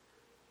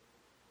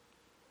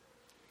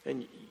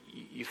 And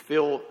you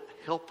feel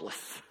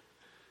helpless.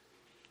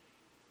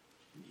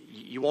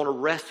 You want to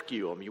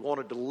rescue them. You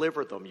want to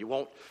deliver them. You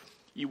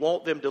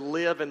want them to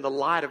live in the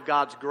light of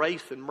God's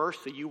grace and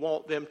mercy. You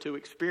want them to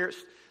experience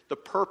the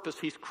purpose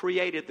He's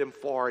created them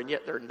for, and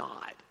yet they're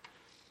not.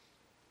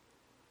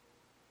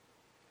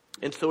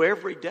 And so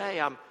every day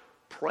I'm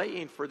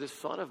praying for this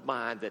son of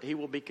mine that he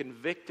will be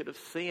convicted of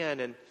sin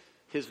and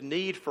his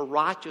need for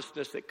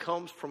righteousness that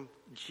comes from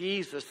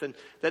Jesus, and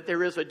that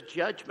there is a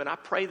judgment. I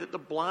pray that the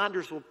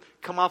blinders will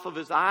come off of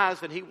his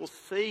eyes and he will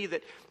see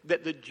that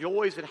the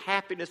joys and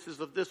happinesses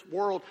of this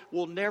world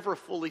will never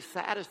fully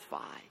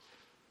satisfy.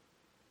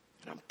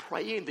 And I'm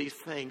praying these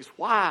things.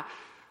 Why?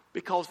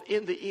 Because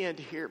in the end,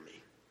 hear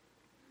me.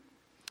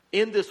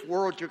 In this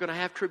world, you're going to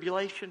have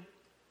tribulation.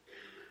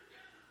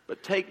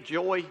 But take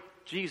joy,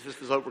 Jesus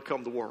has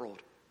overcome the world.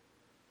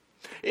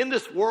 In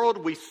this world,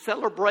 we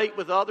celebrate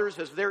with others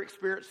as they're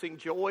experiencing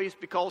joys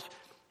because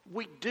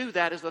we do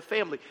that as a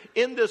family.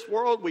 In this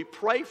world, we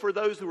pray for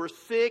those who are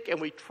sick and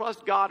we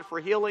trust God for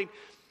healing.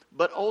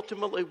 But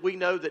ultimately, we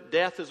know that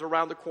death is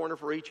around the corner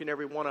for each and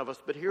every one of us.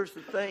 But here's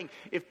the thing.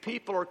 If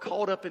people are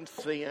caught up in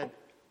sin,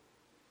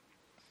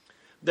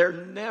 they're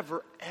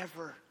never,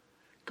 ever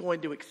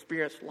going to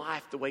experience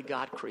life the way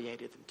God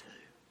created them to.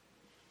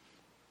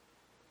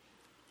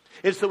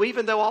 And so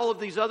even though all of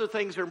these other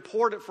things are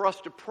important for us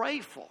to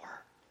pray for,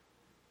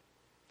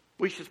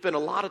 we should spend a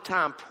lot of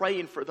time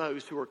praying for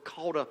those who are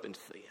caught up in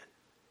sin.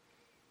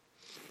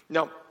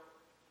 Now,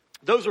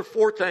 those are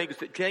 4 things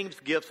that James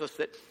gives us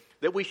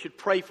that we should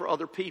pray for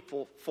other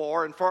people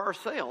for and for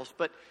ourselves.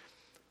 But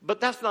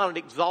that's not an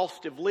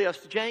exhaustive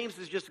list. James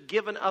has just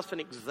given us an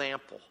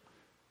example.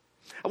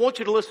 I want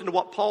you to listen to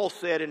what Paul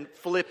said in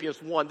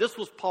Philippians 1. This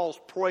was Paul's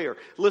prayer.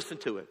 Listen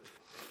to it.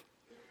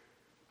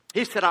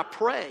 He said, I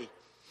pray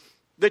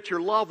that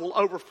your love will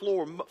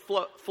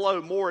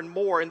flow more and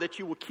more, and that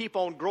you will keep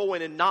on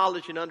growing in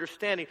knowledge and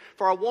understanding.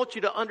 For I want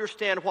you to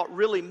understand what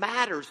really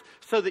matters,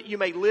 so that you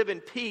may live in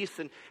peace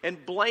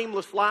and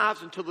blameless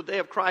lives until the day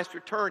of Christ's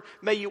return.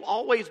 May you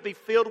always be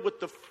filled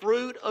with the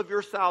fruit of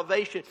your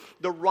salvation,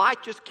 the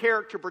righteous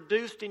character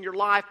produced in your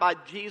life by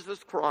Jesus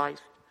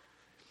Christ.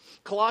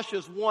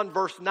 Colossians 1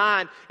 verse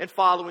 9 and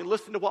following,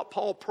 listen to what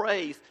Paul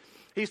prays.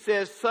 He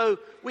says, so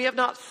we have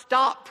not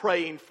stopped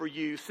praying for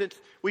you since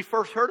we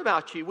first heard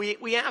about you.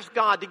 We ask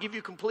God to give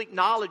you complete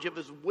knowledge of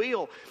His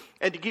will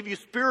and to give you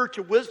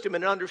spiritual wisdom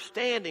and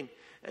understanding.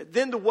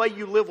 Then the way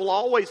you live will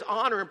always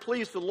honor and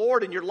please the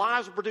Lord, and your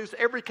lives will produce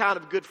every kind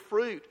of good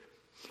fruit.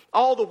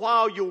 All the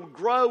while you'll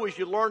grow as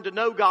you learn to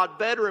know God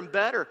better and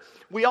better.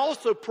 We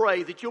also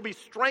pray that you'll be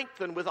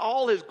strengthened with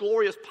all His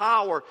glorious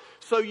power,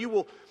 so you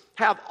will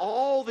have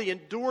all the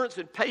endurance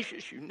and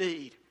patience you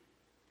need.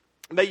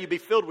 May you be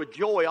filled with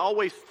joy,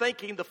 always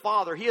thanking the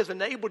Father. He has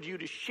enabled you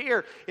to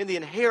share in the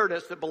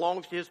inheritance that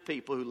belongs to His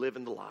people who live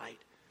in the light.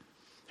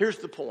 Here's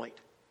the point.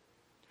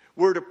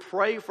 We're to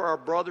pray for our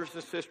brothers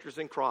and sisters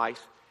in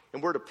Christ,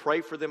 and we're to pray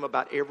for them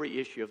about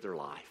every issue of their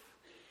life.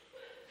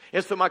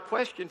 And so my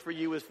question for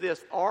you is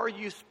this. Are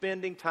you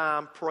spending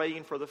time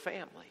praying for the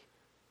family?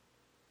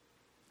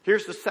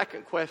 Here's the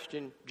second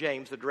question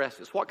James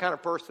addresses. What kind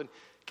of person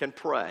can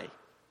pray?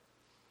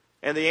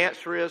 And the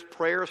answer is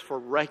prayers for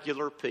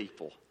regular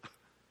people.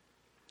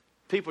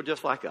 People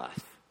just like us.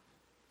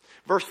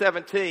 Verse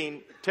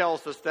 17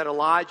 tells us that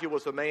Elijah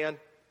was a man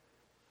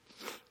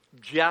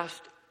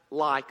just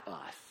like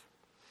us.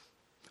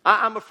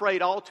 I'm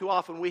afraid all too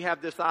often we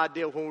have this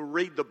idea when we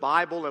read the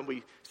Bible and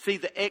we see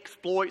the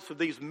exploits of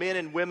these men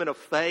and women of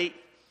faith.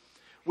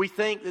 We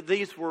think that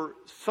these were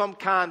some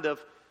kind of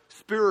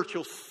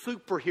spiritual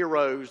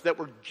superheroes that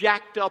were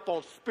jacked up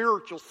on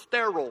spiritual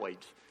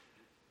steroids.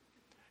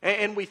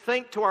 And we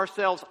think to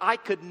ourselves, I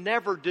could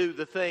never do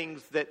the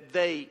things that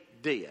they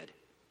did.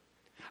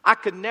 I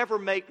could never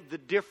make the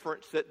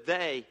difference that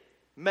they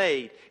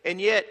made. And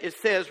yet it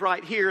says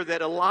right here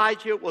that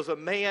Elijah was a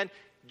man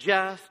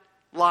just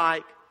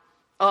like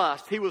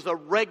us. He was a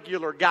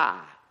regular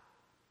guy.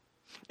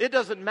 It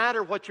doesn't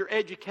matter what your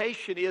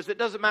education is. It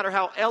doesn't matter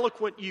how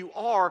eloquent you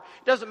are.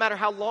 It doesn't matter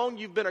how long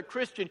you've been a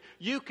Christian.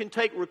 You can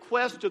take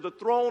requests to the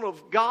throne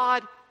of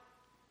God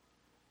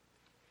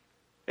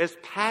as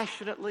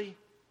passionately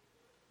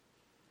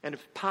and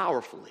as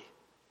powerfully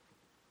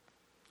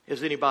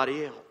as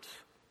anybody else.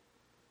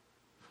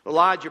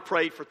 Elijah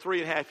prayed for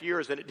 3.5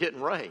 years and it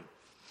didn't rain.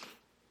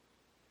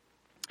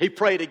 He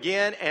prayed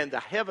again and the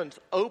heavens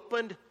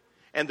opened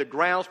and the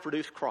grounds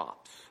produced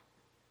crops.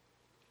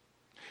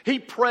 He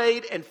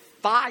prayed and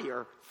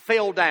fire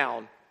fell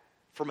down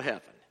from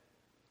heaven.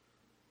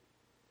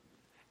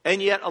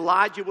 And yet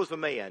Elijah was a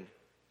man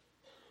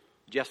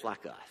just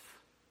like us.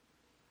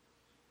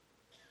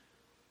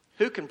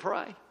 Who can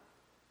pray?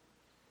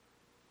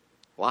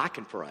 Well, I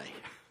can pray.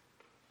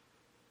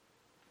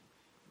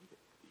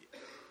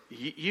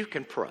 You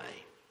can pray.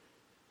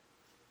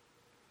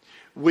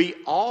 We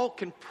all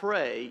can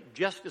pray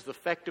just as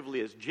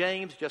effectively as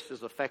James, just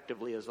as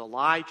effectively as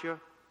Elijah,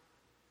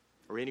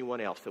 or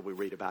anyone else that we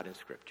read about in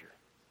Scripture.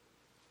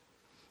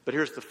 But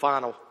here's the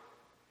final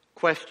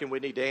question we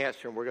need to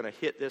answer, and we're going to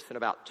hit this in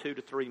about 2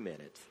 to 3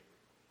 minutes.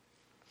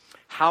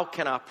 How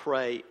can I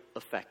pray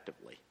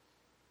effectively?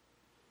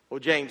 Well,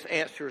 James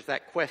answers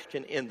that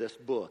question in this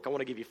book. I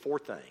want to give you 4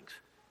 things.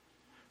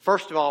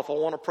 First of all, if I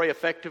want to pray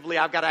effectively,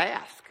 I've got to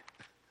ask.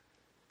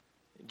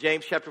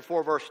 James chapter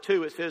 4, verse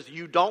 2, it says,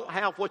 you don't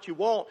have what you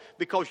want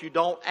because you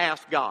don't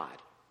ask God.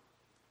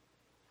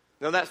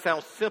 Now that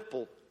sounds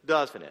simple,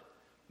 doesn't it?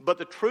 But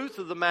the truth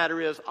of the matter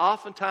is,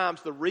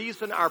 oftentimes the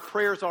reason our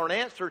prayers aren't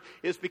answered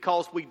is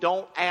because we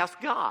don't ask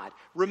God.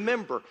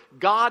 Remember,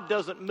 God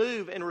doesn't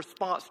move in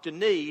response to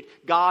need.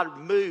 God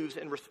moves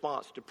in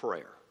response to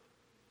prayer.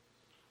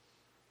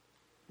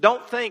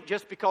 Don't think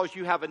just because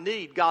you have a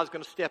need, God's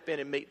going to step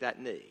in and meet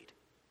that need.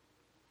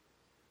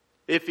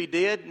 If He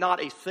did, not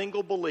a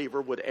single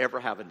believer would ever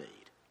have a need.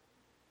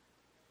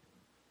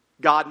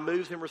 God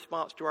moves in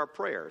response to our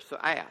prayers, so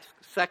ask.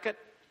 Second,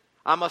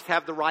 I must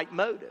have the right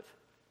motive.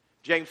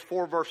 James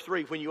 4 verse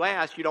 3, when you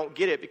ask, you don't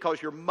get it because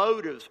your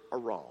motives are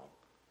wrong.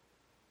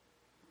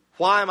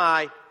 Why am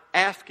I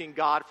asking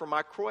God for my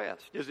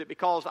request? Is it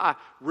because I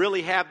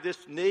really have this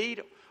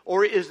need,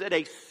 or is it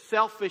a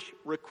selfish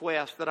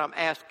request that I'm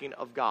asking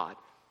of God?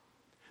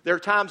 There are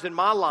times in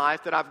my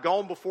life that I've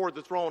gone before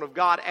the throne of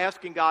God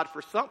asking God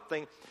for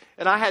something,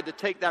 and I had to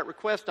take that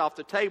request off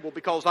the table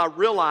because I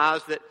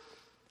realized that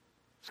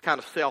it's kind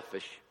of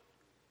selfish.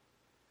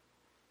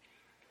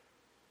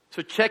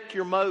 So check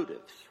your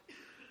motives.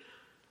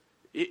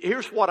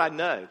 Here's what I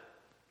know.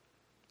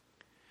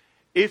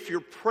 If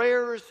your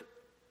prayers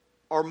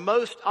are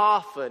most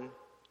often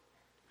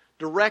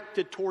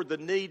directed toward the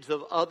needs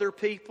of other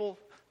people,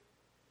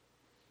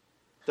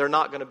 they're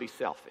not going to be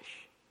selfish.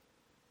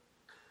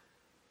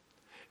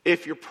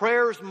 If your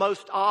prayers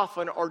most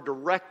often are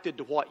directed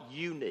to what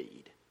you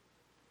need,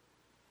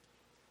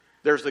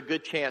 there's a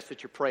good chance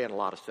that you're praying a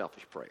lot of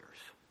selfish prayers.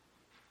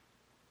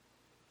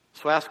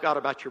 So ask God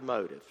about your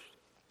motives.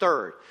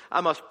 Third,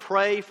 I must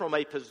pray from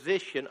a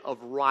position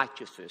of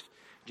righteousness.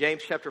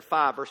 James chapter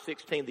 5, verse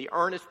 16, the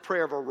earnest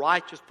prayer of a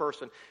righteous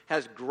person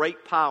has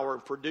great power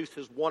and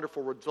produces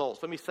wonderful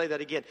results. Let me say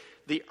that again.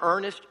 The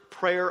earnest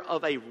prayer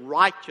of a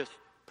righteous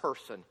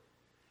person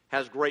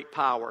has great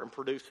power and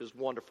produces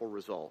wonderful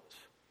results.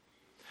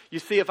 You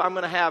see, if I'm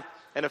going to have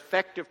an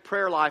effective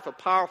prayer life, a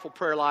powerful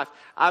prayer life,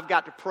 I've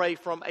got to pray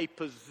from a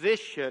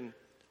position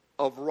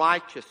of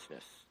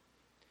righteousness.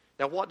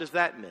 Now, what does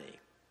that mean?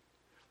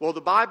 Well,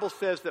 the Bible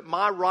says that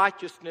my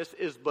righteousness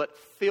is but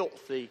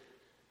filthy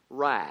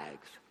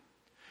rags.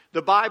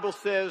 The Bible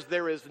says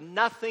there is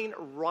nothing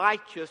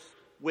righteous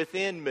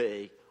within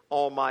me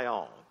on my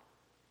own.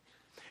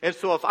 And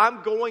so if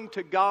I'm going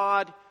to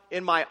God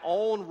in my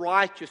own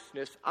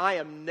righteousness, I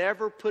am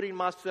never putting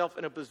myself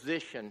in a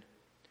position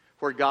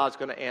where God's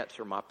going to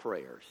answer my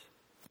prayers.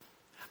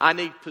 I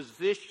need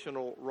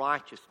positional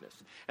righteousness.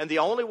 And the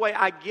only way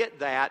I get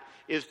that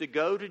is to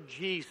go to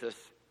Jesus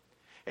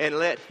and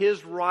let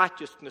His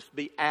righteousness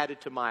be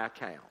added to my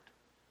account.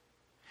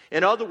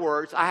 In other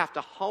words, I have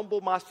to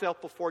humble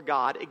myself before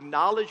God,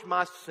 acknowledge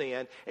my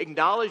sin,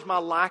 acknowledge my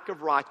lack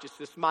of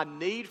righteousness, my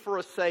need for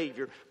a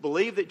Savior,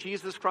 believe that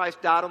Jesus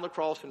Christ died on the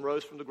cross and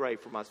rose from the grave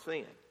for my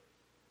sin.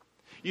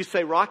 You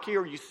say, Rocky,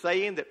 are you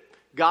saying that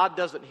God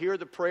doesn't hear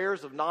the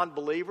prayers of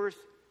non-believers?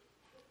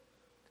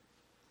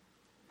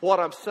 What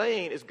I'm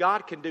saying is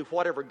God can do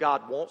whatever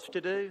God wants to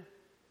do.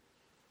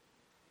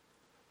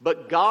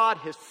 But God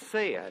has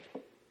said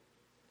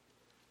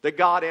that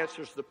God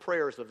answers the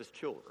prayers of His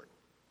children,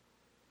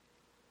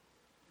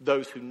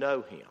 those who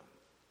know Him.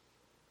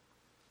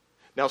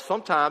 Now,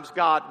 sometimes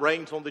God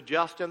rains on the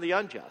just and the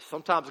unjust.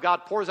 Sometimes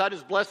God pours out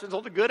His blessings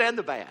on the good and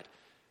the bad.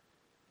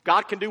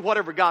 God can do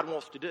whatever God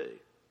wants to do.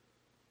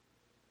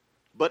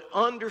 But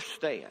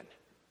understand,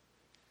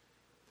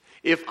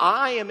 if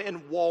I am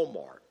in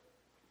Walmart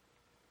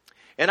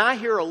and I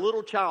hear a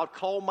little child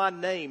call my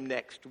name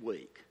next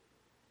week,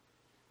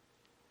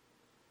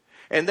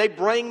 and they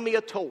bring me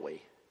a toy,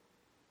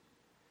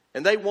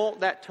 and they want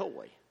that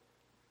toy,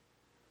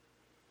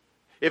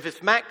 if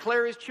it's Matt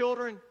Clary's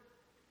children,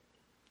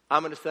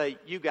 I'm going to say,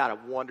 you got a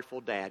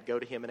wonderful dad. Go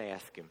to him and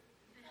ask him.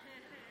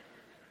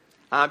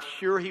 I'm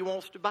sure he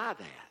wants to buy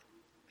that.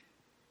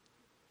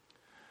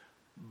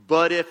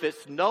 But if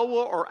it's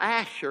Noah or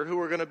Asher who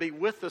are going to be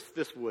with us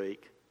this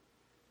week,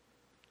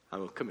 I'm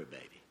going to come here,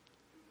 baby.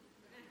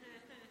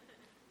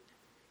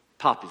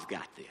 Papa's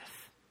got this.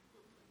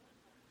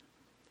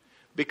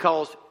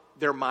 Because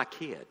they're my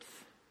kids.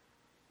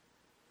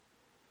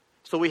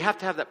 So we have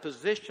to have that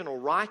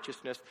positional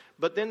righteousness,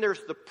 but then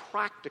there's the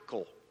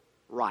practical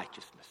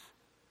righteousness.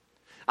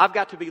 I've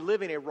got to be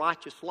living a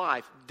righteous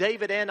life.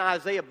 David and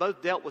Isaiah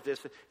both dealt with this.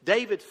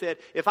 David said,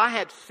 if I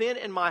had sin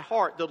in my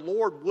heart, the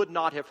Lord would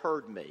not have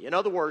heard me. In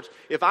other words,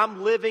 if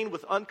I'm living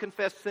with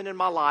unconfessed sin in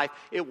my life,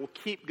 it will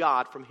keep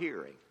God from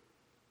hearing.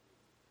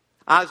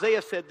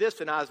 Isaiah said this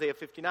in Isaiah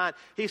 59.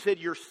 He said,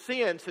 your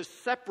sins have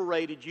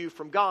separated you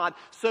from God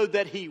so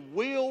that He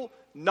will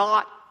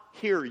not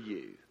hear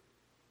you.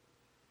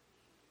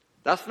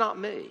 That's not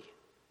me.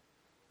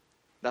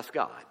 That's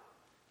God.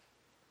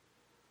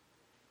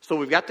 So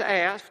we've got to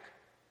ask.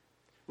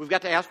 We've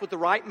got to ask with the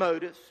right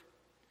motives.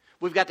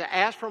 We've got to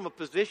ask from a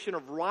position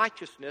of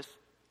righteousness.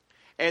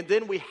 And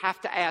then we have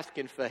to ask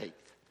in faith.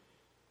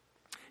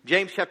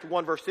 James chapter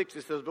 1 verse 6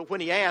 it says, but when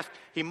he asks,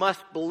 he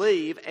must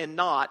believe and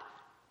not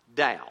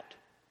doubt.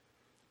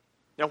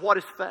 Now what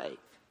is faith?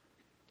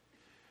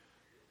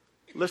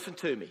 Listen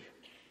to me.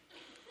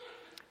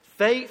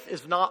 Faith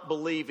is not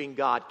believing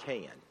God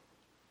can.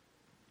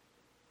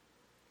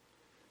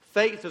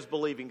 Faith is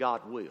believing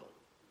God will.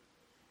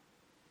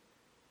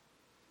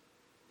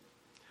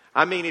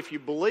 I mean, if you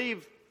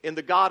believe in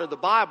the God of the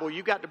Bible,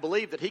 you've got to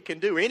believe that He can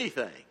do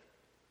anything.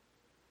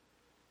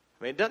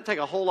 I mean, it doesn't take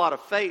a whole lot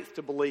of faith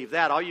to believe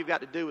that. All you've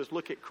got to do is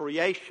look at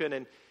creation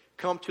and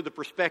come to the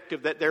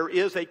perspective that there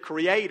is a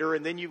creator,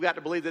 and then you've got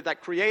to believe that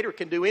that creator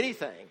can do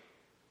anything.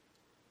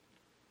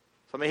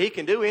 So, I mean, He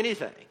can do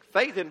anything.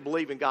 Faith isn't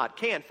believing God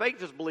can.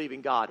 Faith is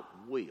believing God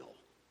will.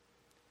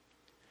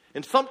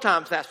 And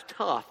sometimes that's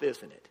tough,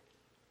 isn't it?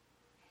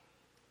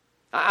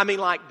 I mean,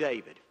 like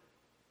David.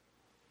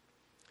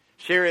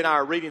 Sherry and I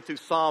are reading through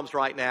Psalms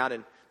right now,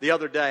 and the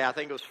other day, I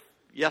think it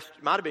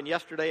might have been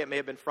yesterday, it may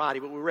have been Friday,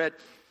 but we read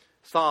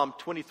Psalm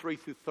 23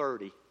 through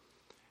 30.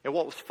 And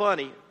what was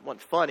funny,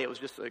 wasn't funny, it was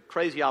just a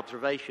crazy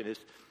observation, is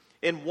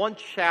in one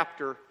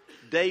chapter,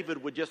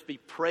 David would just be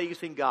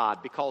praising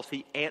God because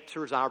He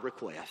answers our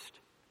request.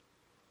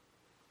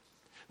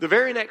 The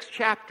very next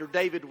chapter,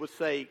 David would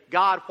say,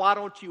 God, why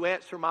don't you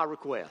answer my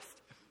request?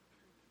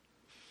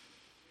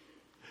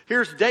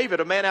 Here's David,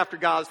 a man after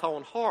God's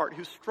own heart,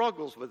 who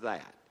struggles with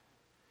that.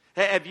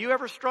 Have you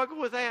ever struggled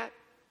with that?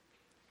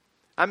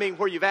 I mean,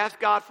 where you've asked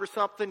God for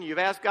something, you've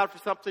asked God for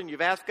something,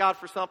 you've asked God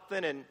for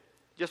something, and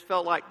just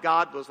felt like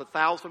God was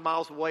 1,000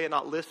 miles away and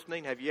not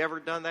listening. Have you ever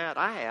done that?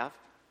 I have.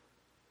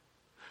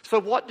 So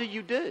what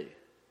do?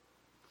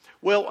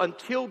 Well,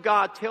 until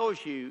God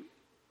tells you,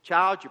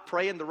 child, you're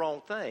praying the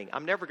wrong thing,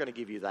 I'm never going to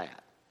give you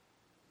that.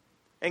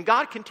 And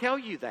God can tell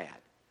you that.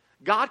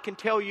 God can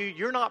tell you,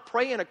 you're not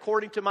praying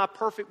according to my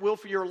perfect will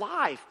for your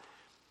life.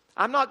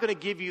 I'm not going to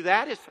give you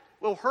that. It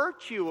will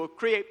hurt you, will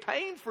create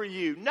pain for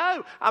you.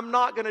 No, I'm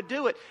not going to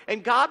do it.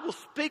 And God will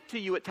speak to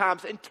you at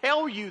times and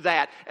tell you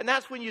that. And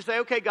that's when you say,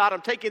 okay, God,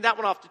 I'm taking that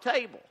one off the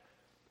table.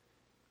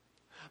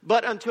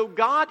 But until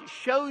God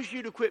shows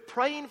you to quit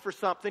praying for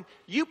something,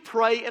 you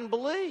pray and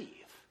believe.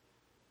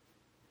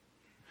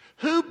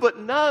 Who but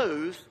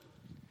knows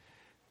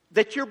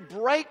that your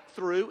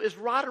breakthrough is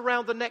right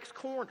around the next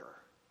corner?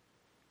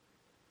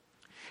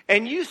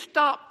 And you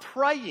stop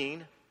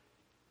praying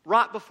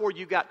right before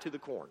you got to the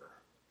corner.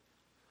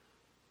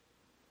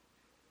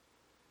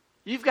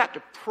 You've got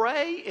to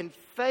pray in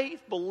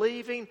faith,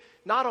 believing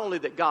not only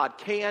that God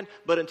can,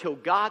 but until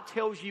God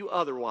tells you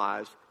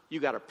otherwise,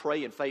 you've got to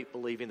pray in faith,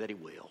 believing that He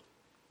will.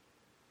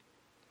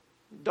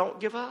 Don't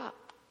give up.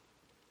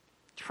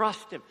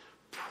 Trust Him.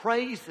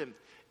 Praise Him,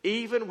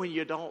 even when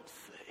you don't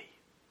see.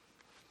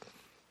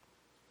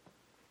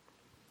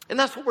 And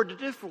that's what we're to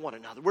do for one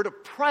another. We're to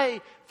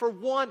pray for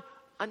one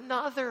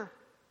another.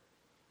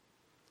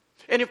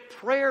 And if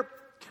prayer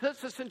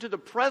puts us into the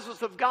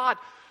presence of God,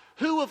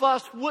 who of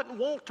us wouldn't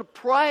want to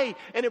pray?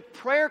 And if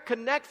prayer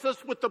connects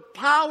us with the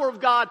power of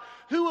God,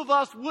 who of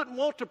us wouldn't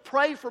want to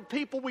pray for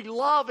people we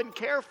love and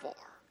care for?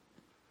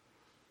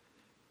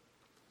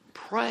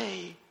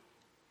 Pray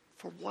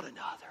for one another.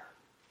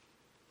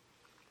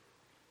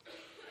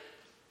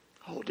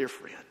 Oh, dear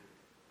friend,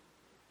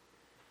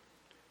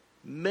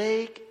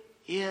 make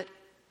it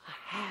a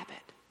habit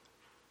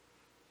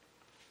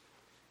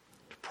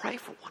to pray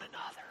for one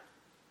another.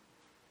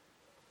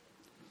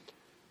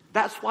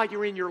 That's why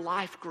you're in your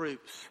life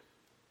groups.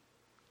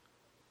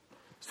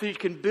 So you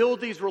can build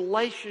these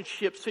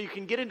relationships, so you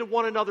can get into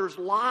one another's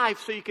lives,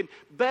 so you can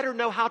better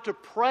know how to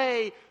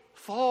pray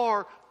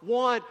for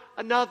one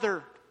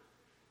another.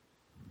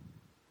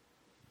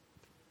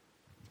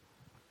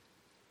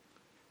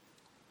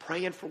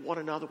 Praying for one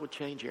another will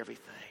change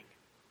everything.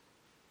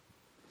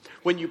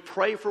 When you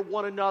pray for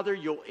one another,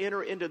 you'll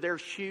enter into their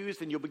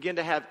shoes and you'll begin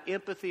to have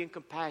empathy and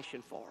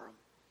compassion for them.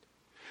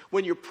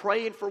 When you're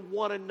praying for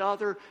one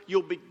another,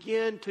 you'll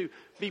begin to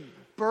be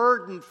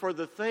burdened for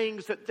the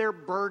things that they're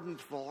burdened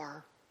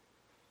for.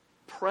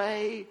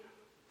 Pray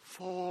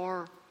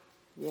for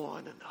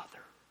one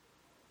another.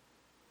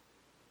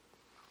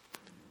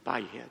 Bow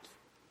your heads.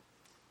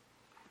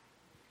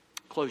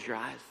 Close your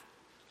eyes.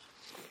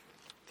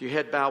 With your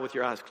head bowed, with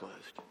your eyes closed.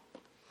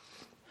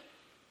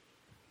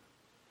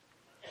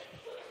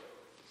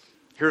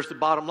 Here's the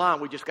bottom line.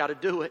 We just got to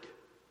do it.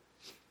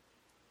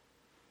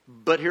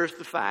 But here's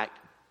the fact.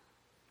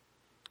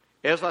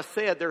 As I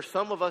said, there's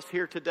some of us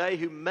here today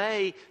who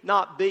may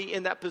not be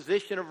in that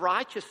position of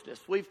righteousness.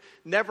 We've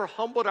never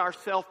humbled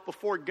ourselves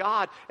before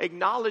God,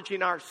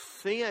 acknowledging our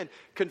sin,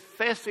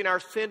 confessing our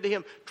sin to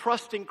Him,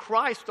 trusting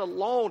Christ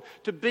alone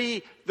to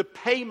be the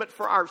payment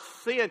for our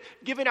sin,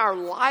 giving our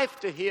life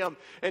to Him.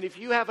 And if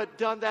you haven't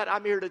done that,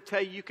 I'm here to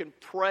tell you, you can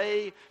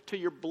pray till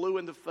you're blue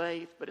in the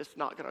face, but it's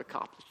not going to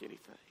accomplish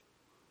anything.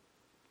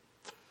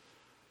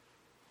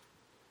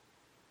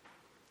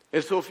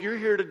 And so if you're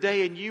here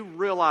today and you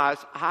realize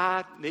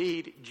I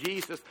need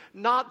Jesus,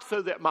 not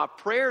so that my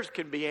prayers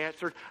can be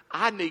answered,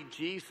 I need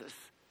Jesus.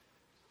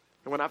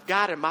 And when I've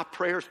got Him, my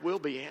prayers will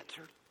be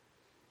answered.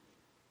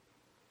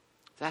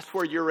 That's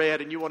where you're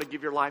at and you want to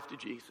give your life to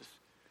Jesus.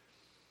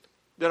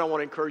 Then I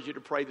want to encourage you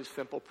to pray this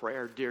simple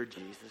prayer. Dear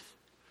Jesus,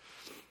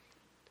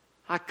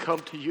 I come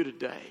to you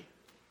today,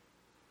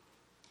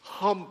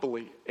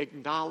 humbly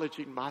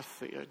acknowledging my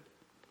sin.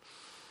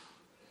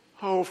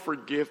 Oh,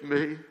 forgive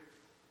me.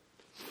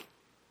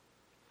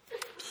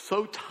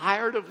 So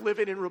tired of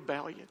living in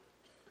rebellion.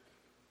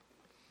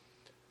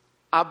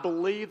 I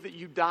believe that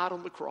you died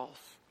on the cross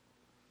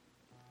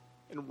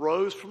and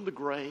rose from the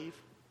grave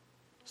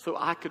so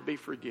I could be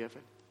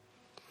forgiven.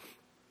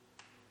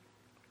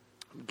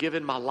 I'm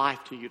giving my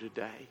life to you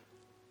today.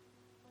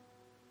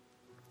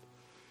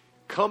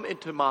 Come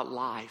into my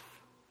life.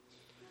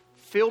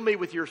 Fill me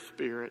with your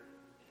Spirit.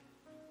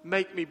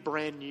 Make me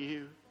brand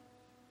new.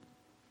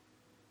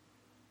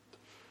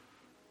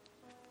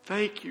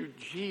 Thank you,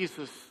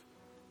 Jesus,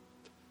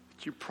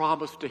 that you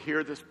promised to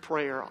hear this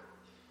prayer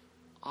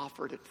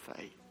offered in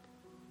faith.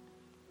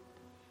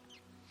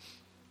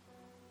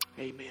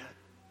 Amen.